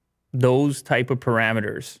those type of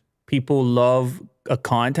parameters. People love a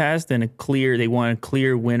contest and they want a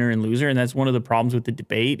clear winner and loser, and that's one of the problems with the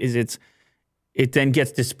debate is it then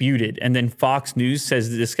gets disputed, and then Fox News says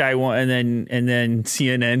this guy won, and then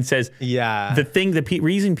CNN says the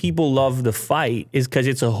reason people love the fight is because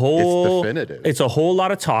it's definitive. It's a whole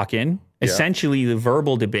lot of talking, essentially the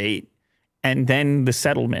verbal debate, and then the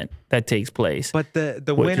settlement that takes place. But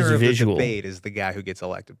the winner of the debate is the guy who gets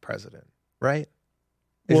elected president, right?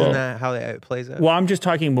 Isn't that how it plays out? Well, I'm just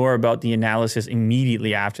talking more about the analysis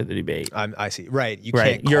immediately after the debate. I see. Right. You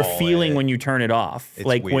can't Your feeling when you turn it off. It's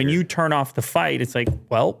like weird. When you turn off the fight, it's like,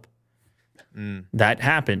 well, that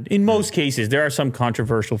happened. In most cases, there are some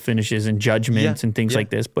controversial finishes and judgments and things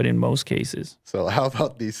like this, but in most cases. So how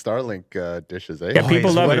about these Starlink dishes, eh? Yeah,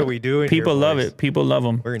 people love it. What are we doing? People love it. People love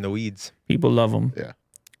them. We're in the weeds. People love them. Yeah.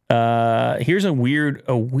 Here's a weird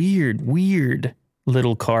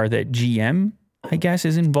little car that GM, I guess,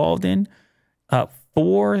 is involved in.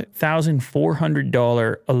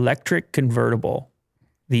 $4,400 electric convertible.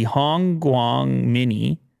 The Hongguang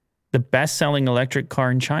Mini, the best-selling electric car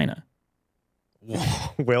in China.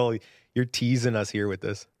 Will, you're teasing us here with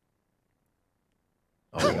this.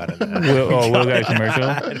 Oh, we got it. Will got a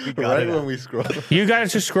commercial. Right when we scroll. You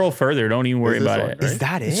guys just scroll further. Don't even worry Is this about one, it. right? Is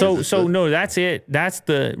that it? So no, that's it. That's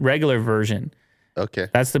the regular version. Okay.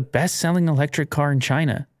 That's the best-selling electric car in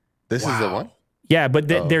China. This is the one? Yeah, but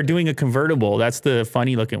they're doing a convertible. That's the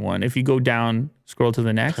funny-looking one. If you go down, scroll to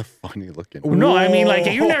the next. Funny looking. No, I mean, like,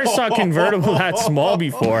 you never saw a convertible that small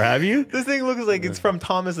before, have you? This thing looks like it's from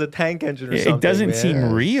Thomas the Tank Engine or something. It doesn't man.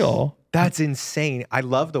 seem real. That's insane. I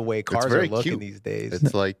love the way cars are very looking cute. these days.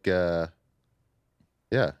 It's like, yeah.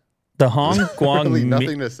 The Hong Guang... Really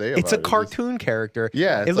nothing to say about It's a it. cartoon character.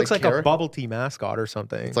 Yeah, It it's looks like like a bubble tea mascot or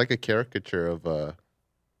something. It's like a caricature of a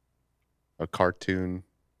cartoon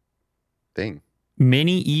thing.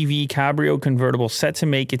 Mini EV Cabrio convertible set to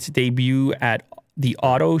make its debut at the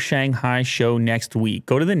Auto Shanghai show next week.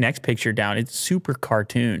 Go to the next picture down. It's super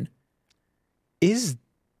cartoon.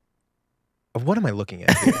 What am I looking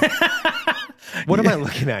at here? What am I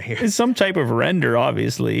looking at here? It's some type of render,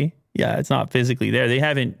 obviously. Yeah, it's not physically there. They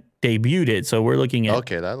haven't debuted it, so we're looking at...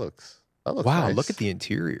 Okay, that looks Wow, nice. look at the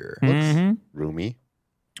interior. Looks roomy.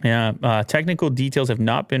 Yeah, technical details have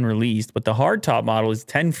not been released, but the hardtop model is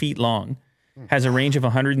 10 feet long, has a range of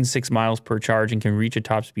 106 miles per charge, and can reach a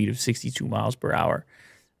top speed of 62 miles per hour.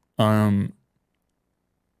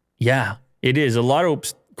 Yeah, it is. A lot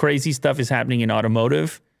of crazy stuff is happening in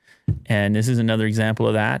automotive, and this is another example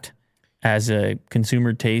of that. As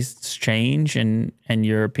consumer tastes change and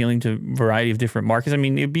you're appealing to a variety of different markets, I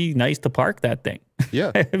mean, it'd be nice to park that thing.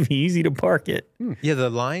 Yeah. It'd be easy to park it. Yeah,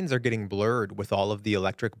 the lines are getting blurred with all of the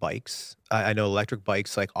electric bikes. I know electric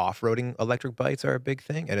bikes, like off-roading electric bikes, are a big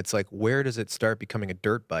thing. And it's like, where does it start becoming a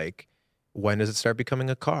dirt bike? When does it start becoming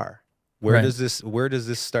a car? Where Right. does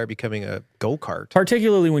this start becoming a go-kart?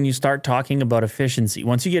 Particularly when you start talking about efficiency.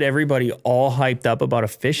 Once you get everybody all hyped up about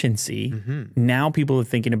efficiency, now people are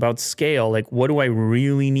thinking about scale. Like, what do I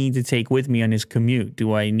really need to take with me on this commute?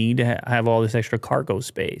 Do I need to have all this extra cargo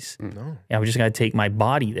space? No. Yeah, I just got to take my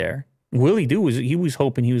body there. Willie he was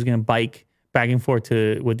hoping he was going to bike back and forth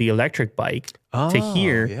with the electric bike to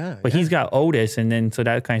here, yeah, but he's got Otis, and then so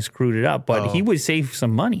that kind of screwed it up. But he would save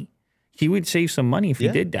some money. He would save some money if he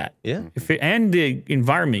did that. Yeah. And the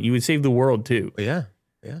environment, you would save the world too. Yeah.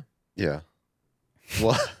 Yeah.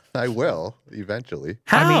 Well, I will eventually.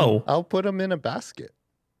 How? I'll put them in a basket.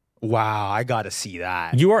 Wow, I got to see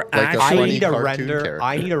that. You are Like a I actually funny need a cartoon render. character.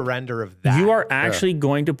 I need a render of that. you are actually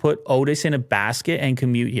going to put Otis in a basket and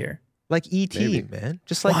commute here. like ET, Maybe. man.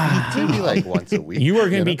 Just like Wow. ET. Maybe like once a week. You are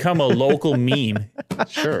going to know? become a local meme.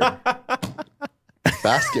 Sure.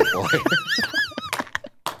 Basket boy.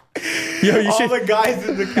 Yo, you all the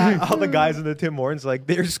guys in the Tim Hortons, like,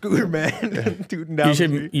 there's Scooter Man tooting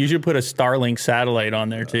down. you should put a Starlink satellite on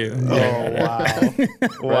there too. Oh wow!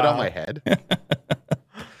 Right on my head.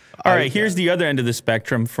 All right, here's the other end of the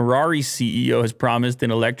spectrum. Ferrari's CEO has promised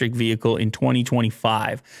an electric vehicle in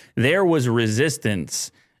 2025. There was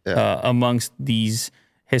resistance amongst these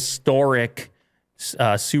historic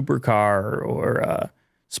supercar or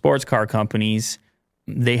sports car companies.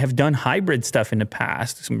 They have done hybrid stuff in the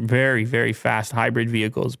past, some very, very fast hybrid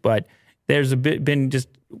vehicles, but there's been just,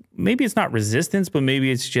 maybe it's not resistance, but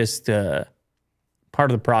maybe it's just part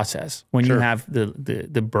of the process. When you have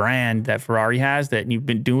the brand that Ferrari has, that you've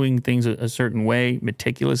been doing things a certain way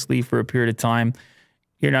meticulously for a period of time,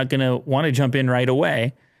 you're not going to want to jump in right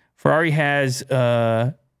away. Ferrari has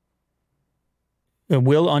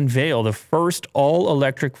will unveil the first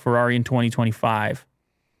all-electric Ferrari in 2025.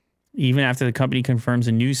 Even after the company confirms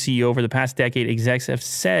a new CEO over the past decade, execs have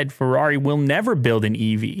said Ferrari will never build an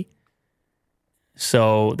EV.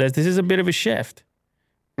 So this is a bit of a shift.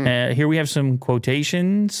 Here we have some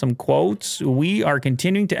quotations, some quotes. We are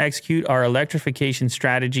continuing to execute our electrification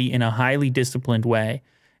strategy in a highly disciplined way.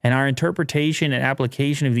 And our interpretation and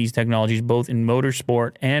application of these technologies, both in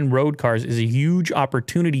motorsport and road cars, is a huge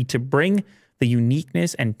opportunity to bring the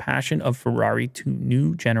uniqueness and passion of Ferrari to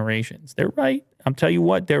new generations. They're right. I'll tell you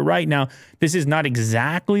what, they're right. Now, this is not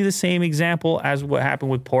exactly the same example as what happened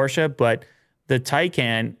with Porsche, but the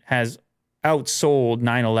Taycan has outsold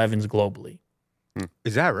 911s globally.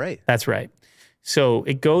 Is that right? That's right. So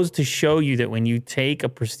it goes to show you that when you take a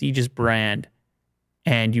prestigious brand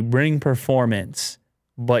and you bring performance,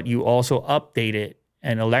 but you also update it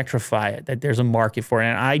and electrify it, that there's a market for it.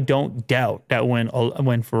 And I don't doubt that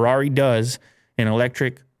when Ferrari does an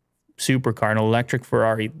electric supercar, an electric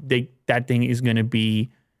Ferrari, that thing is going to be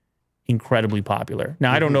incredibly popular.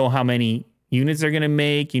 Now, I don't know how many units they're going to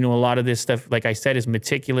make. You know, a lot of this stuff, like I said, is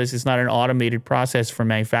meticulous. It's not an automated process for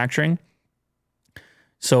manufacturing.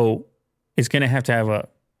 So it's going to have a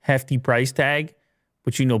hefty price tag,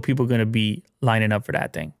 but you know people are going to be lining up for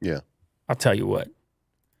that thing. Yeah. I'll tell you what.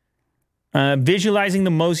 Visualizing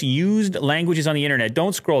the most used languages on the internet.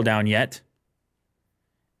 Don't scroll down yet.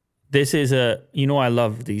 This is I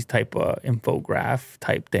love these type of infograph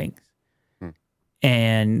type things.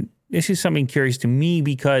 And this is something curious to me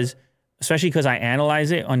because, especially because I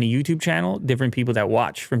analyze it on the YouTube channel, different people that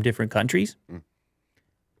watch from different countries.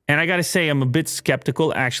 And I got to say, I'm a bit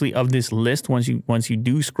skeptical actually of this list once you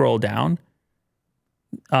do scroll down.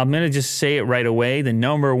 I'm going to just say it right away. The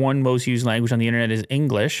number one most used language on the internet is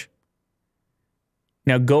English.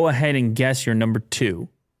 Now go ahead and guess your number two.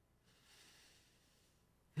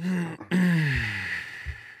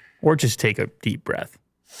 Or just take a deep breath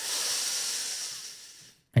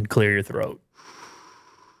and clear your throat.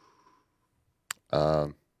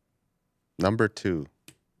 Number two.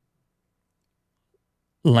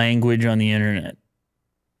 Language on the internet.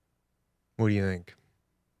 What do you think?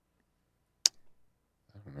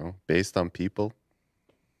 I don't know. Based on people,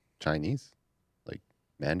 Chinese, like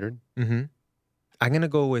Mandarin. Mm-hmm. I'm going to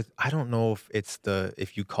go with, I don't know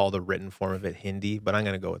if you call the written form of it Hindi, but I'm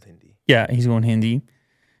going to go with Hindi. Yeah, he's going Hindi.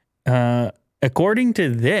 According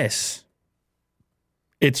to this,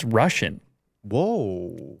 it's Russian.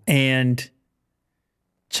 Whoa. And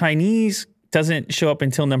Chinese doesn't show up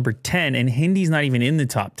until number 10, and Hindi's not even in the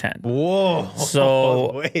top 10. Whoa.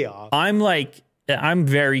 So way off. I'm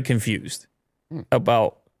very confused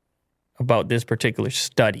about this particular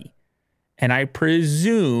study. And I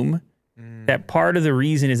presume that part of the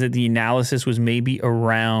reason is that the analysis was maybe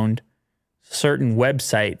around certain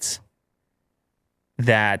websites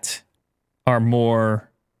that are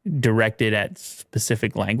more directed at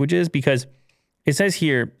specific languages, because it says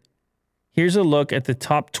here, here's a look at the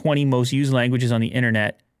top 20 most used languages on the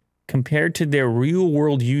internet compared to their real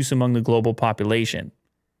world use among the global population.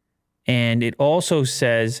 And it also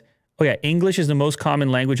says, English is the most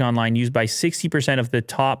common language online used by 60% of the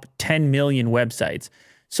top 10 million websites.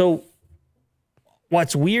 So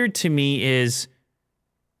what's weird to me is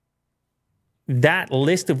that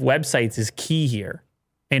list of websites is key here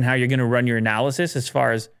in how you're going to run your analysis as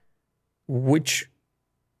far as which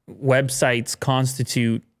websites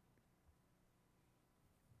constitute.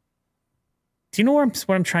 Do you know what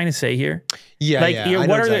I'm trying to say here? Yeah, yeah.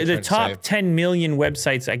 What are the top 10 million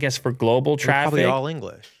websites, I guess, for global traffic? Probably all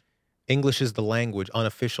English. English is the language,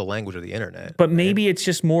 unofficial language of the internet. But maybe it's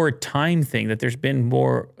just more a time thing, that there's been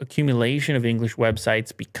more accumulation of English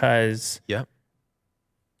websites because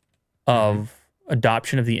of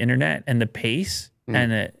adoption of the internet and the pace.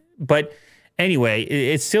 But anyway,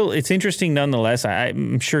 it's interesting nonetheless.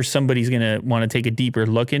 I'm sure somebody's going to want to take a deeper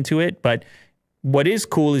look into it. But what is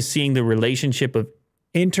cool is seeing the relationship of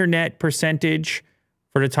internet percentage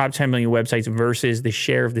for the top 10 million websites versus the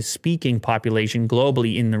share of the speaking population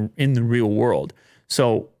globally in the real world.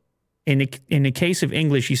 So in the case of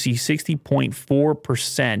English, you see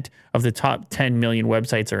 60.4% of the top 10 million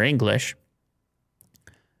websites are English.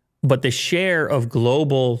 But the share of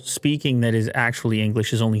global speaking that is actually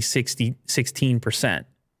English is only 16%.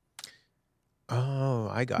 Oh,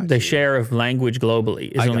 I got The you. share of language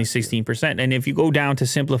globally is only 16%. And if you go down to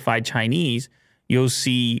simplified Chinese, you'll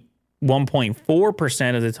see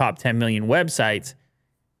 1.4% of the top 10 million websites,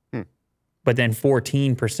 but then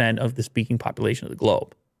 14% of the speaking population of the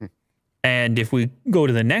globe. And if we go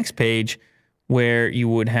to the next page where you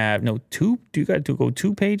would have, do you got to go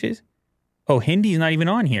 2 pages? Oh, Hindi is not even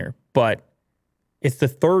on here, but it's the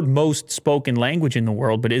third most spoken language in the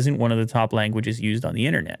world, but isn't one of the top languages used on the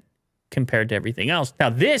internet compared to everything else. Now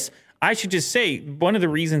this, I should just say, one of the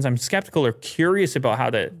reasons I'm skeptical or curious about how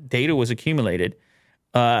the data was accumulated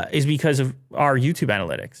is because of our YouTube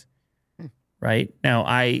analytics, right? Now,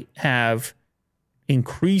 I have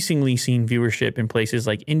increasingly seen viewership in places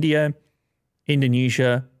like India,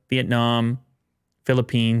 Indonesia, Vietnam,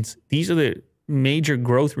 Philippines. These are the major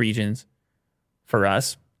growth regions for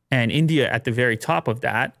us, and India at the very top of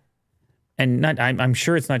that. And I'm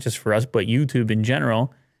sure it's not just for us, but YouTube in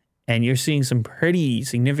general. And you're seeing some pretty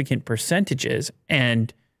significant percentages.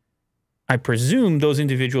 And I presume those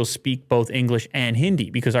individuals speak both English and Hindi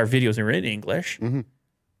because our videos are in English.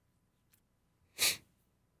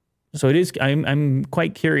 So it is. I'm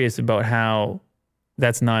quite curious about how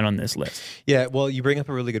that's not on this list. Yeah, well, you bring up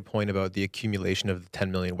a really good point about the accumulation of the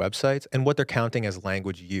 10 million websites and what they're counting as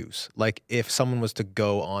language use. Like if someone was to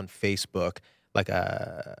go on Facebook, like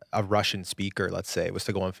a Russian speaker, let's say, was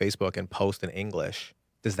to go on Facebook and post in English,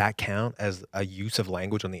 does that count as a use of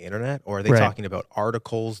language on the internet? Or are they talking about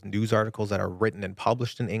articles, news articles that are written and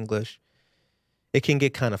published in English? It can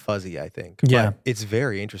get kind of fuzzy, I think. Yeah. But it's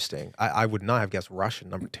very interesting. I would not have guessed Russian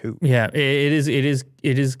number 2. Yeah, it is.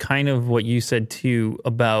 It is kind of what you said too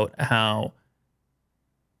about how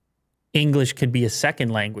English could be a second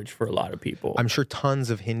language for a lot of people. I'm sure tons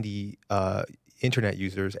of Hindi internet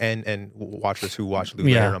users and watchers who watch Lou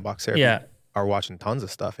Later on Box Therapy are watching tons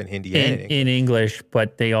of stuff in Hindi and in English,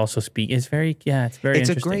 but they also speak. It's very it's very. It's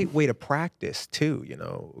interesting. a great way to practice too. You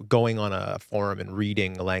know, going on a forum and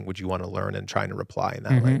reading a language you want to learn and trying to reply in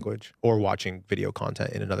that language, or watching video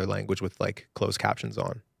content in another language with like closed captions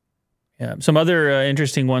on. Yeah. Some other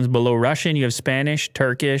interesting ones below Russian. You have Spanish,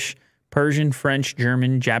 Turkish, Persian, French,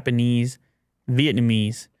 German, Japanese,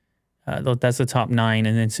 Vietnamese. That's the top 9,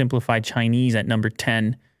 and then simplified Chinese at number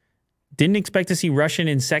 10. Didn't expect to see Russian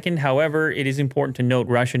in second. However, it is important to note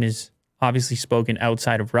Russian is obviously spoken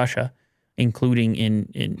outside of Russia, including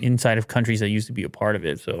inside of countries that used to be a part of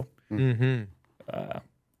it. So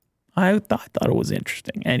I thought it was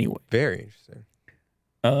interesting. Anyway, very interesting.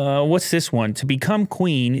 What's this one? To become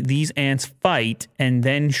queen, these ants fight and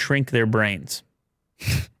then shrink their brains.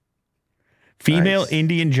 Female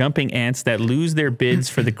Indian jumping ants that lose their bids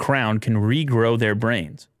for the crown can regrow their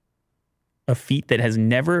brains. A feat that has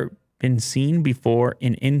never been seen before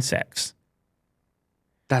in insects.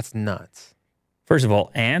 That's nuts. First of all,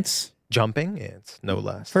 ants. Jumping ants, no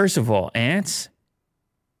less. First of all, ants.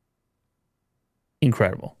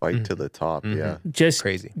 Incredible. Fight to the top, yeah. Just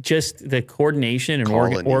crazy. Just the coordination and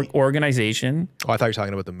organization. Oh, I thought you were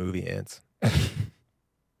talking about the movie Ants.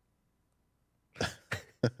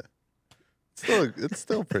 It's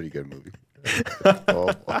still a pretty good movie.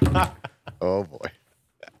 Oh boy.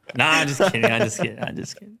 Nah, I'm just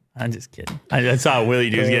kidding. I saw Willie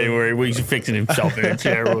dude getting worried. He's fixing himself in a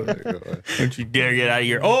chair. Don't you dare get out of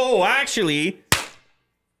here. Oh, actually.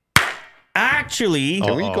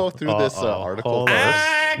 Can we go through this article first?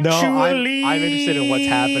 Actually, no, I'm interested in what's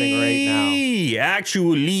happening right now.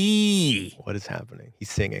 Actually. What is happening?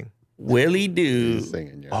 He's singing. Willie Doo. He's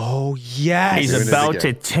singing, yeah. Oh, yes. He's about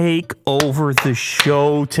to take over the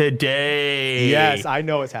show today. Yes, I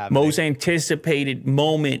know what's happening. Most anticipated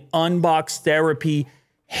moment, Unbox Therapy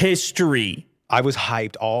history. I was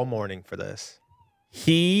hyped all morning for this.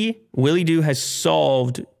 Willie Doo, has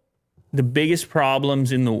solved the biggest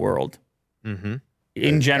problems in the world.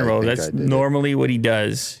 In general, that's normally what he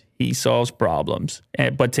does. He solves problems.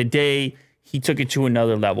 But today, he took it to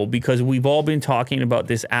another level because we've all been talking about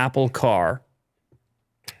this Apple car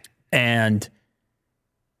and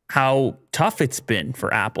how tough it's been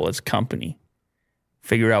for Apple as a company.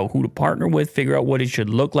 Figure out who to partner with, figure out what it should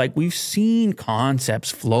look like. We've seen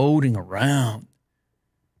concepts floating around.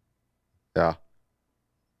 Yeah.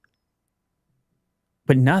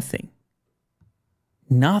 But nothing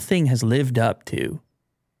has lived up to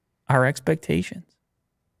our expectations.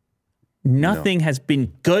 Nothing has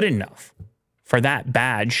been good enough for that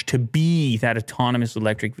badge to be that autonomous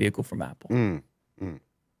electric vehicle from Apple.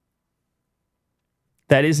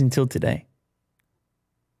 That is until today.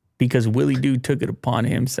 Because Willie Doo took it upon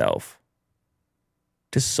himself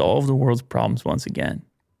to solve the world's problems once again.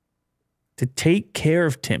 To take care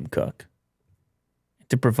of Tim Cook.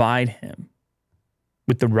 To provide him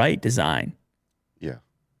with the right design. Yeah.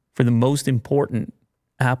 For the most important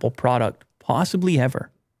Apple product possibly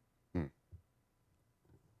ever.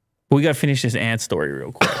 But we got to finish this ant story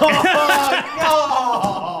real quick.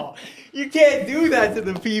 Oh, no! You can't do that to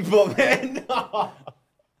the people, man. No.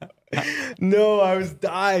 No, I was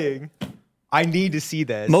dying. I need to see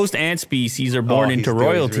this. Most ant species are born into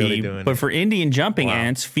royalty, really but for Indian jumping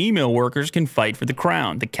ants, female workers can fight for the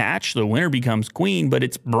crown. The catch, the winner becomes queen, but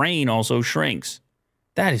its brain also shrinks.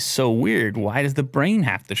 That is so weird. Why does the brain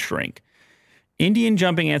have to shrink? Indian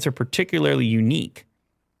jumping ants are particularly unique.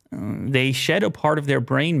 They shed a part of their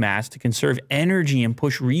brain mass to conserve energy and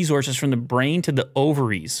push resources from the brain to the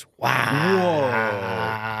ovaries. Wow.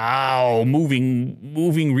 Whoa.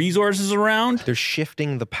 Moving resources around? They're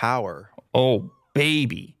shifting the power. Oh,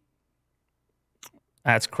 baby.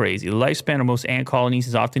 That's crazy. The lifespan of most ant colonies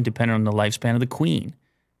is often dependent on the lifespan of the queen.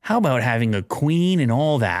 How about having a queen and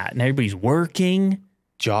all that, and everybody's working?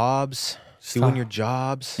 Jobs. Doing your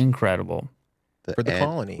jobs. Incredible. For the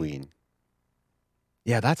colony. Queen.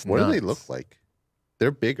 Yeah, that's What nuts. do they look like? They're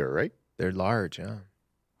bigger, right? They're large, yeah.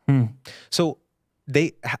 So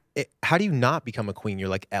how do you not become a queen? You're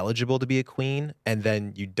like eligible to be a queen, and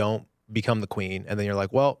then you don't become the queen, and then you're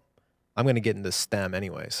like, well, I'm going to get into STEM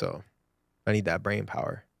anyway, so I need that brain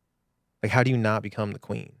power. Like, how do you not become the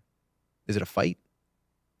queen? Is it a fight?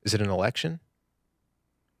 Is it an election?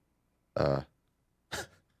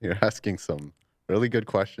 You're asking some really good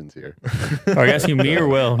questions here. Are you asking me or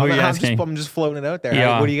Will? Who are you asking? I'm just floating it out there.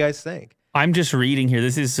 Yeah. What do you guys think? I'm just reading here.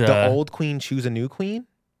 This is The old queen choose a new queen?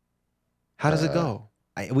 How does it go?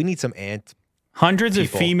 We need some hundreds of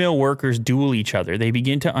people. female workers duel each other. They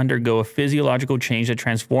begin to undergo a physiological change that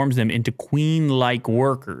transforms them into queen-like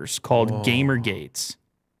workers called gamer gates.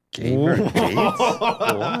 Gamer gates?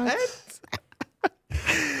 What?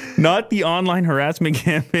 Not the online harassment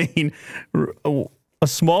campaign. A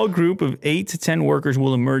small group of 8 to 10 workers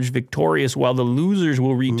will emerge victorious while the losers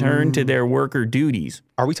will return to their worker duties.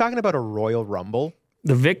 Are we talking about a Royal Rumble?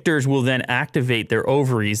 The victors will then activate their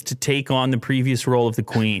ovaries to take on the previous role of the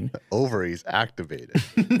queen. Ovaries activated.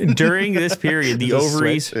 During this period, the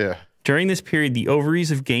ovaries Yeah. During this period, the ovaries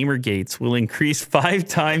of gamergates will increase 5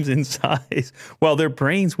 times in size, while their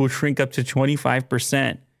brains will shrink up to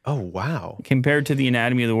 25%. Oh, wow. Compared to the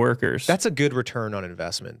anatomy of the workers. That's a good return on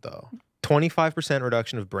investment, though. 25%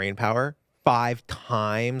 reduction of brain power, 5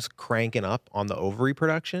 times cranking up on the ovary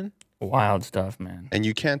production. Wild stuff, man. And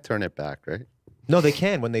you can't turn it back, right? No, they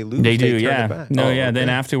can. When they lose, They do, turn yeah. it back. No, Oh, yeah. okay. Then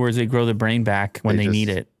afterwards, they grow the brain back when they need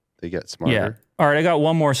it. They get smarter. Yeah. All right, I got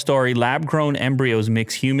one more story. Lab-grown embryos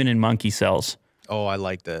mix human and monkey cells. Oh, I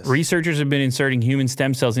like this. Researchers have been inserting human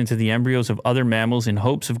stem cells into the embryos of other mammals in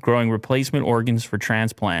hopes of growing replacement organs for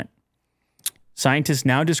transplant. Scientists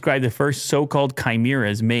now describe the first so-called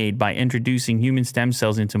chimeras made by introducing human stem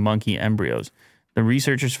cells into monkey embryos. The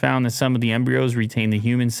researchers found that some of the embryos retained the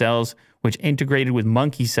human cells, which integrated with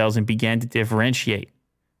monkey cells and began to differentiate.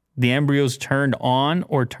 The embryos turned on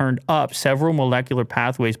or turned up several molecular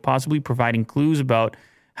pathways, possibly providing clues about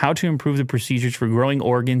how to improve the procedures for growing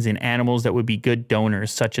organs in animals that would be good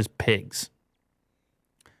donors, such as pigs.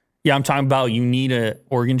 Yeah, I'm talking about you need an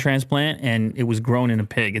organ transplant, and it was grown in a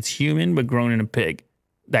pig. It's human, but grown in a pig.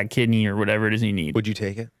 That kidney or whatever it is you need. Would you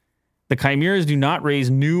take it? The chimeras do not raise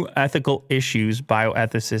new ethical issues,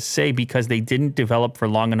 bioethicists say, because they didn't develop for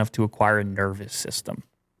long enough to acquire a nervous system.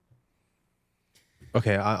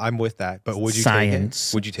 Okay, I'm with that. But would you Science.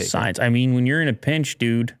 take it? Would you take Science. I mean, when you're in a pinch,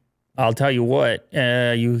 dude, I'll tell you what,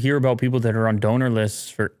 you hear about people that are on donor lists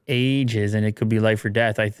for ages, and it could be life or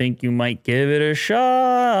death. I think you might give it a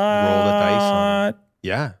shot. Roll the dice on it.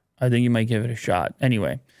 Yeah. I think you might give it a shot.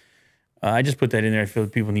 Anyway, I just put that in there. I feel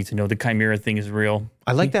like people need to know the chimera thing is real.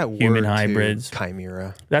 I like that Human word, hybrids. too,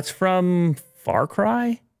 chimera. That's from Far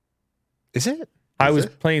Cry. Is it? I was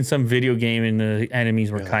playing some video game, and the enemies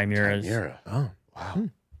were chimeras. Chimera. Oh, Wow.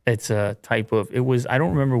 It's a type of, I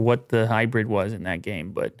don't remember what the hybrid was in that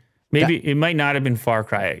game, but maybe it might not have been Far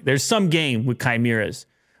Cry. There's some game with chimeras.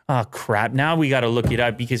 Oh, crap. Now we got to look it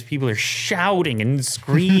up because people are shouting and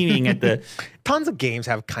screaming at the... Tons of games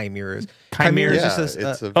have chimeras. Chimeras. Chimeras Yeah, is just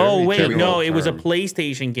it's a Oh, very wait. general No, it was a term.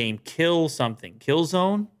 PlayStation game. Kill something.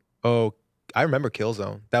 Killzone? Oh, I remember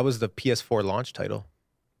Killzone. That was the PS4 launch title.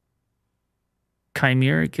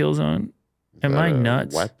 Chimera Killzone? Is Am that I a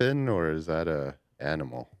nuts? weapon or is that a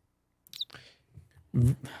animal?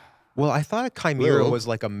 Well, I thought a chimera Will, was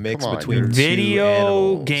like a mix come on, between dude. two Video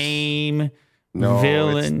animals. game No,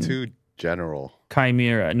 villain it's too general.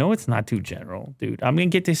 chimera. No, it's not too general, dude. I'm going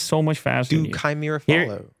to get this so much faster than Do you. chimera Here-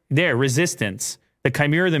 follow? There, Resistance. The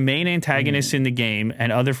Chimera, the main antagonists in the game,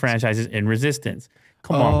 and other franchises in Resistance.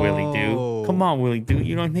 Come on, Willie, dude. Come on, Willie, dude.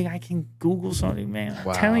 You don't think I can Google something, man?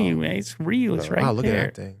 I'm telling you, man. It's real. It's right Wow, look there.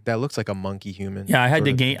 at that thing. That looks like a monkey human. Yeah, I had sort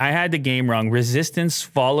the of. game. I had the game wrong. Resistance: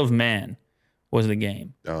 Fall of Man was the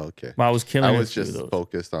game. Oh, okay. Well, I was killing. I a was few of just those.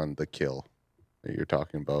 focused on the kill that you're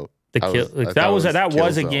talking about. The I kill. was- I that thought was it that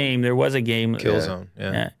was a Killzone. game. There was a game. Killzone.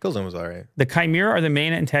 Yeah. yeah. Killzone was all right. The Chimera are the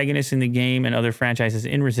main antagonists in the game and other franchises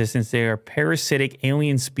in Resistance. They are parasitic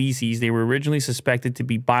alien species. They were originally suspected to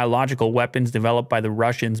be biological weapons developed by the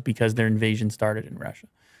Russians because their invasion started in Russia.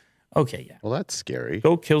 Okay, yeah. Well, that's scary.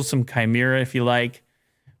 Go kill some Chimera if you like,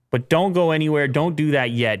 but don't go anywhere. Don't do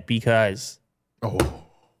that yet because,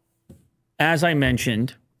 as I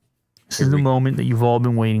mentioned, this is the moment that you've all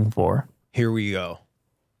been waiting for. Here we go.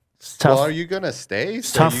 It's tough. Well, are you gonna stay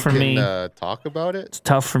so tough you for can me. Talk about it? It's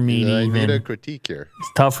tough for me to I need a even. critique here.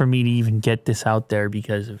 It's tough for me to even get this out there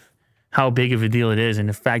because of how big of a deal it is, and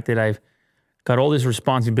the fact that I've got all this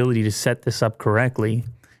responsibility to set this up correctly.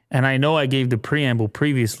 And I know I gave the preamble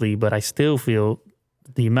previously, but I still feel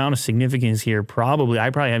the amount of significance here I probably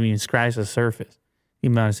haven't even scratched the surface. The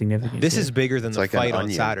amount of significance. This here. is bigger than It's the like an fight on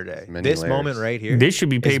onion, Saturday. many This layers. moment right here. This should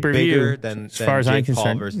be is pay per bigger view. than As far as I'm Jake Paul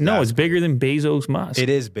concerned, versus no, Aspen. it's bigger than Bezos Musk. It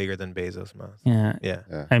is bigger than Bezos Musk. Yeah,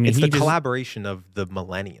 Yeah. I mean, It's he the just, collaboration of the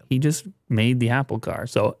millennium. he just made the Apple car.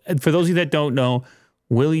 So, for those of you that don't know,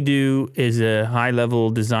 Willie Doo is a high-level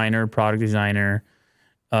designer, product designer,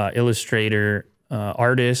 illustrator,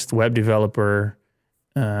 artist, web developer,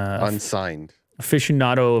 Unsigned.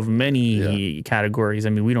 aficionado of many categories. I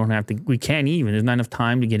mean, we can't even. There's not enough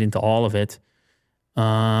time to get into all of it.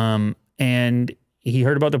 And he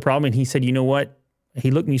heard about the problem, and he said, "You know what?"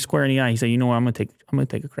 He looked me square in the eye. He said, "You know what? I'm gonna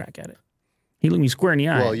take a crack at it." He looked me square in the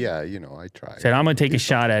eye. Well, yeah, you know, I tried. Said, "I'm gonna take a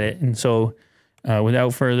shot at it." And so,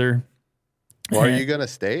 without further, well, are you gonna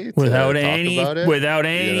stay? Without talk any, about it? without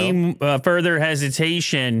any further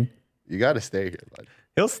hesitation, You got to stay here, bud.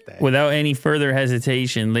 He'll stay. without any further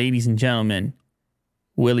hesitation, ladies and gentlemen,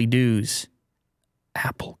 Willie Doo's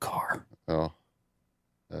Apple car. Oh.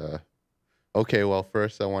 Okay, well,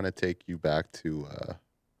 first I want to take you back to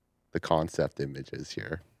the concept images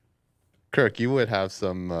here. Kirk, you would have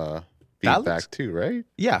some feedback too, right?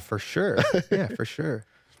 Yeah, for sure. Yeah, for sure.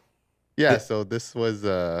 Yeah, so this was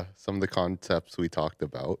some of the concepts we talked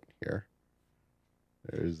about here.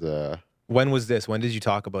 There's When was this? When did you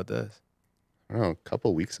talk about this? I don't know, a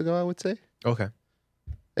couple weeks ago, I would say. Okay.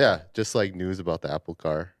 Yeah, just like news about the Apple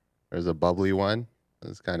car. There's a bubbly one.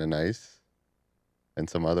 That's kind of nice. And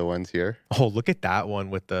some other ones here. Oh, look at that one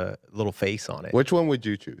with the little face on it. Which one would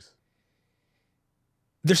you choose?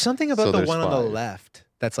 There's something about So the there's one on the 5. left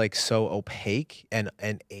that's like so opaque and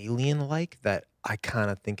alien-like that I kind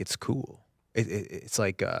of think it's cool. It's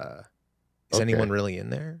like, is anyone really in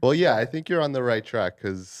there? Well, yeah, I think you're on the right track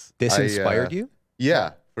because This inspired you?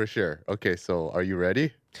 Yeah, for sure. Okay, so are you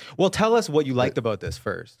ready? Well, tell us what you liked about this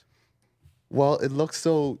first. Well, it looks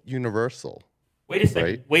so universal. Wait a second.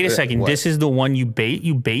 Right? Wait a second. What? This is the one you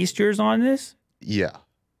based yours on this? Yeah.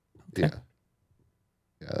 Okay.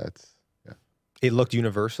 Yeah. That's It looked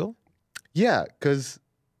universal? yeah, because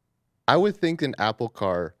I would think an Apple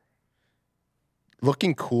car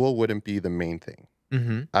looking cool wouldn't be the main thing.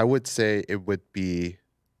 Mm-hmm. I would say it would be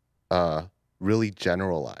really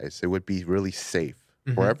generalized. It would be really safe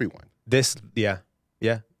for everyone. Yeah.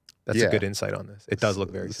 That's a Yeah. good insight on this. It does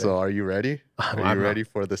look very safe. So are you ready? Are you ready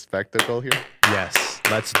for the spectacle here? Yes,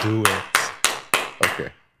 let's do it. Okay.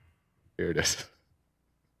 Here it is.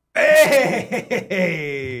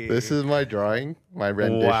 Hey! This is my drawing, my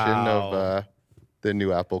rendition of the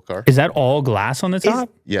new Apple car. Is that all glass on the top?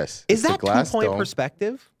 Yes. Is it's a that glass 2-point dome.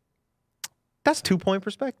 perspective? That's 2-point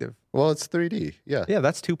perspective. Well, it's 3D. Yeah. Yeah,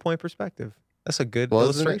 that's 2-point perspective. That's a good Well,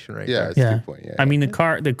 isn't it? illustration right Yeah, there. it's Yeah. 2-point. Yeah. I mean, the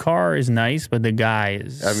car is nice, but the guy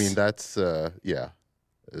is. I mean, that's a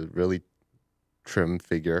really trim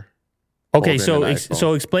figure. okay. holding So an iPhone.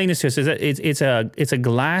 so explain this to us. Is that it's a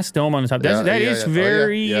glass dome on the top? Yeah, That yeah, is yeah. Oh,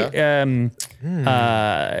 very yeah, I'm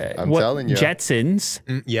telling you. Jetsons.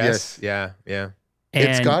 Yes. Yeah.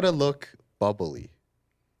 It's And got to look bubbly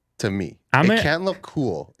to me. I'm it a- can't look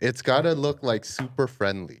cool. It's got to look like super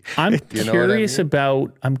friendly. I'm You know what I curious mean?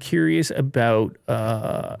 about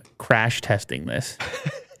crash testing this.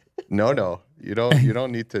 No. You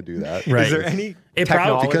don't need to do that. Right. Is there any It technology?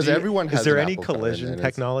 probably- Because everyone has Is there an any Apple car, collision and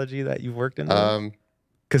it's- technology that you've worked in? Because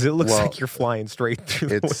Because it looks well, like you're flying straight through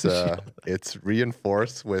the windshield. it's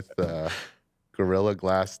reinforced with Gorilla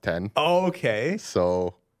Glass 10. Oh, okay.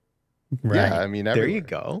 So Right. yeah, I mean, There everywhere. you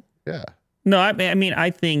go. Yeah, No, I mean, I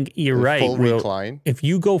think you're The right. Full Will. recline. If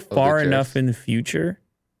you go far chairs. enough in the future,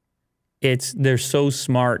 they're so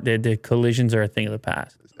smart that the collisions are a thing of the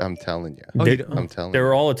past. I'm telling you. Oh, They're- you don't- I'm telling They're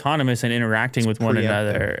you. all autonomous and interacting with one preemptive,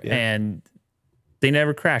 another, yeah. and they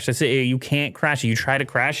never crash. That's it. You can't crash it. You try to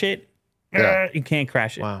crash it, Yeah. you can't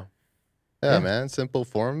crash it. Wow. Yeah, man. Simple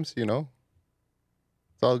forms.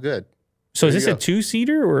 It's all good. So is There this you a go.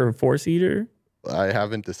 2-seater or a 4-seater? I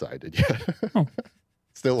haven't decided yet. Oh.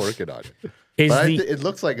 Still working on it. Is But the it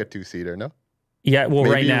looks like a 2-seater, no? yeah? Well,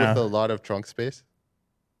 Maybe right now with a lot of trunk space.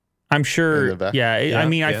 I'm in sure. the back. Yeah, I Yeah,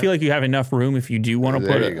 mean, I yeah. feel like you have enough room if you do want to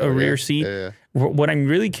There put you go, a rear yeah. seat. Yeah, What I'm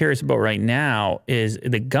really curious about right now is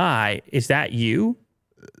the guy. Is that you?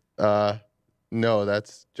 yeah. No,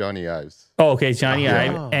 that's Johnny Ives. Oh, okay, Johnny Oh.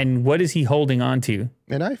 Ive. And what is he holding on to?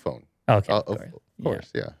 An iPhone. Okay, Of sorry. course,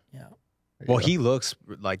 yeah. Yeah. There you Well, go. he looks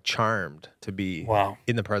like charmed to be Wow,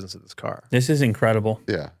 in the presence of this car. this is incredible.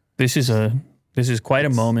 Yeah. This is quite a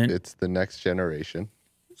moment. It's the next generation.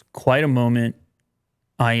 Quite a moment.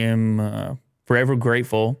 I am forever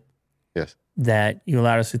grateful Yes. that you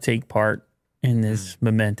allowed us to take part in this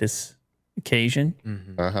momentous occasion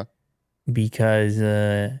Mm-hmm. Uh-huh. because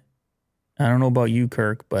I don't know about you,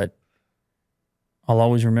 Kirk, but I'll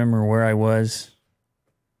always remember where I was.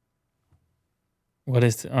 What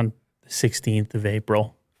is it, on the 16th of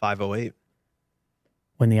April 508.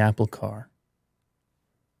 when the Apple car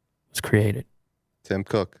was created. Tim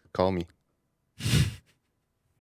Cook, call me.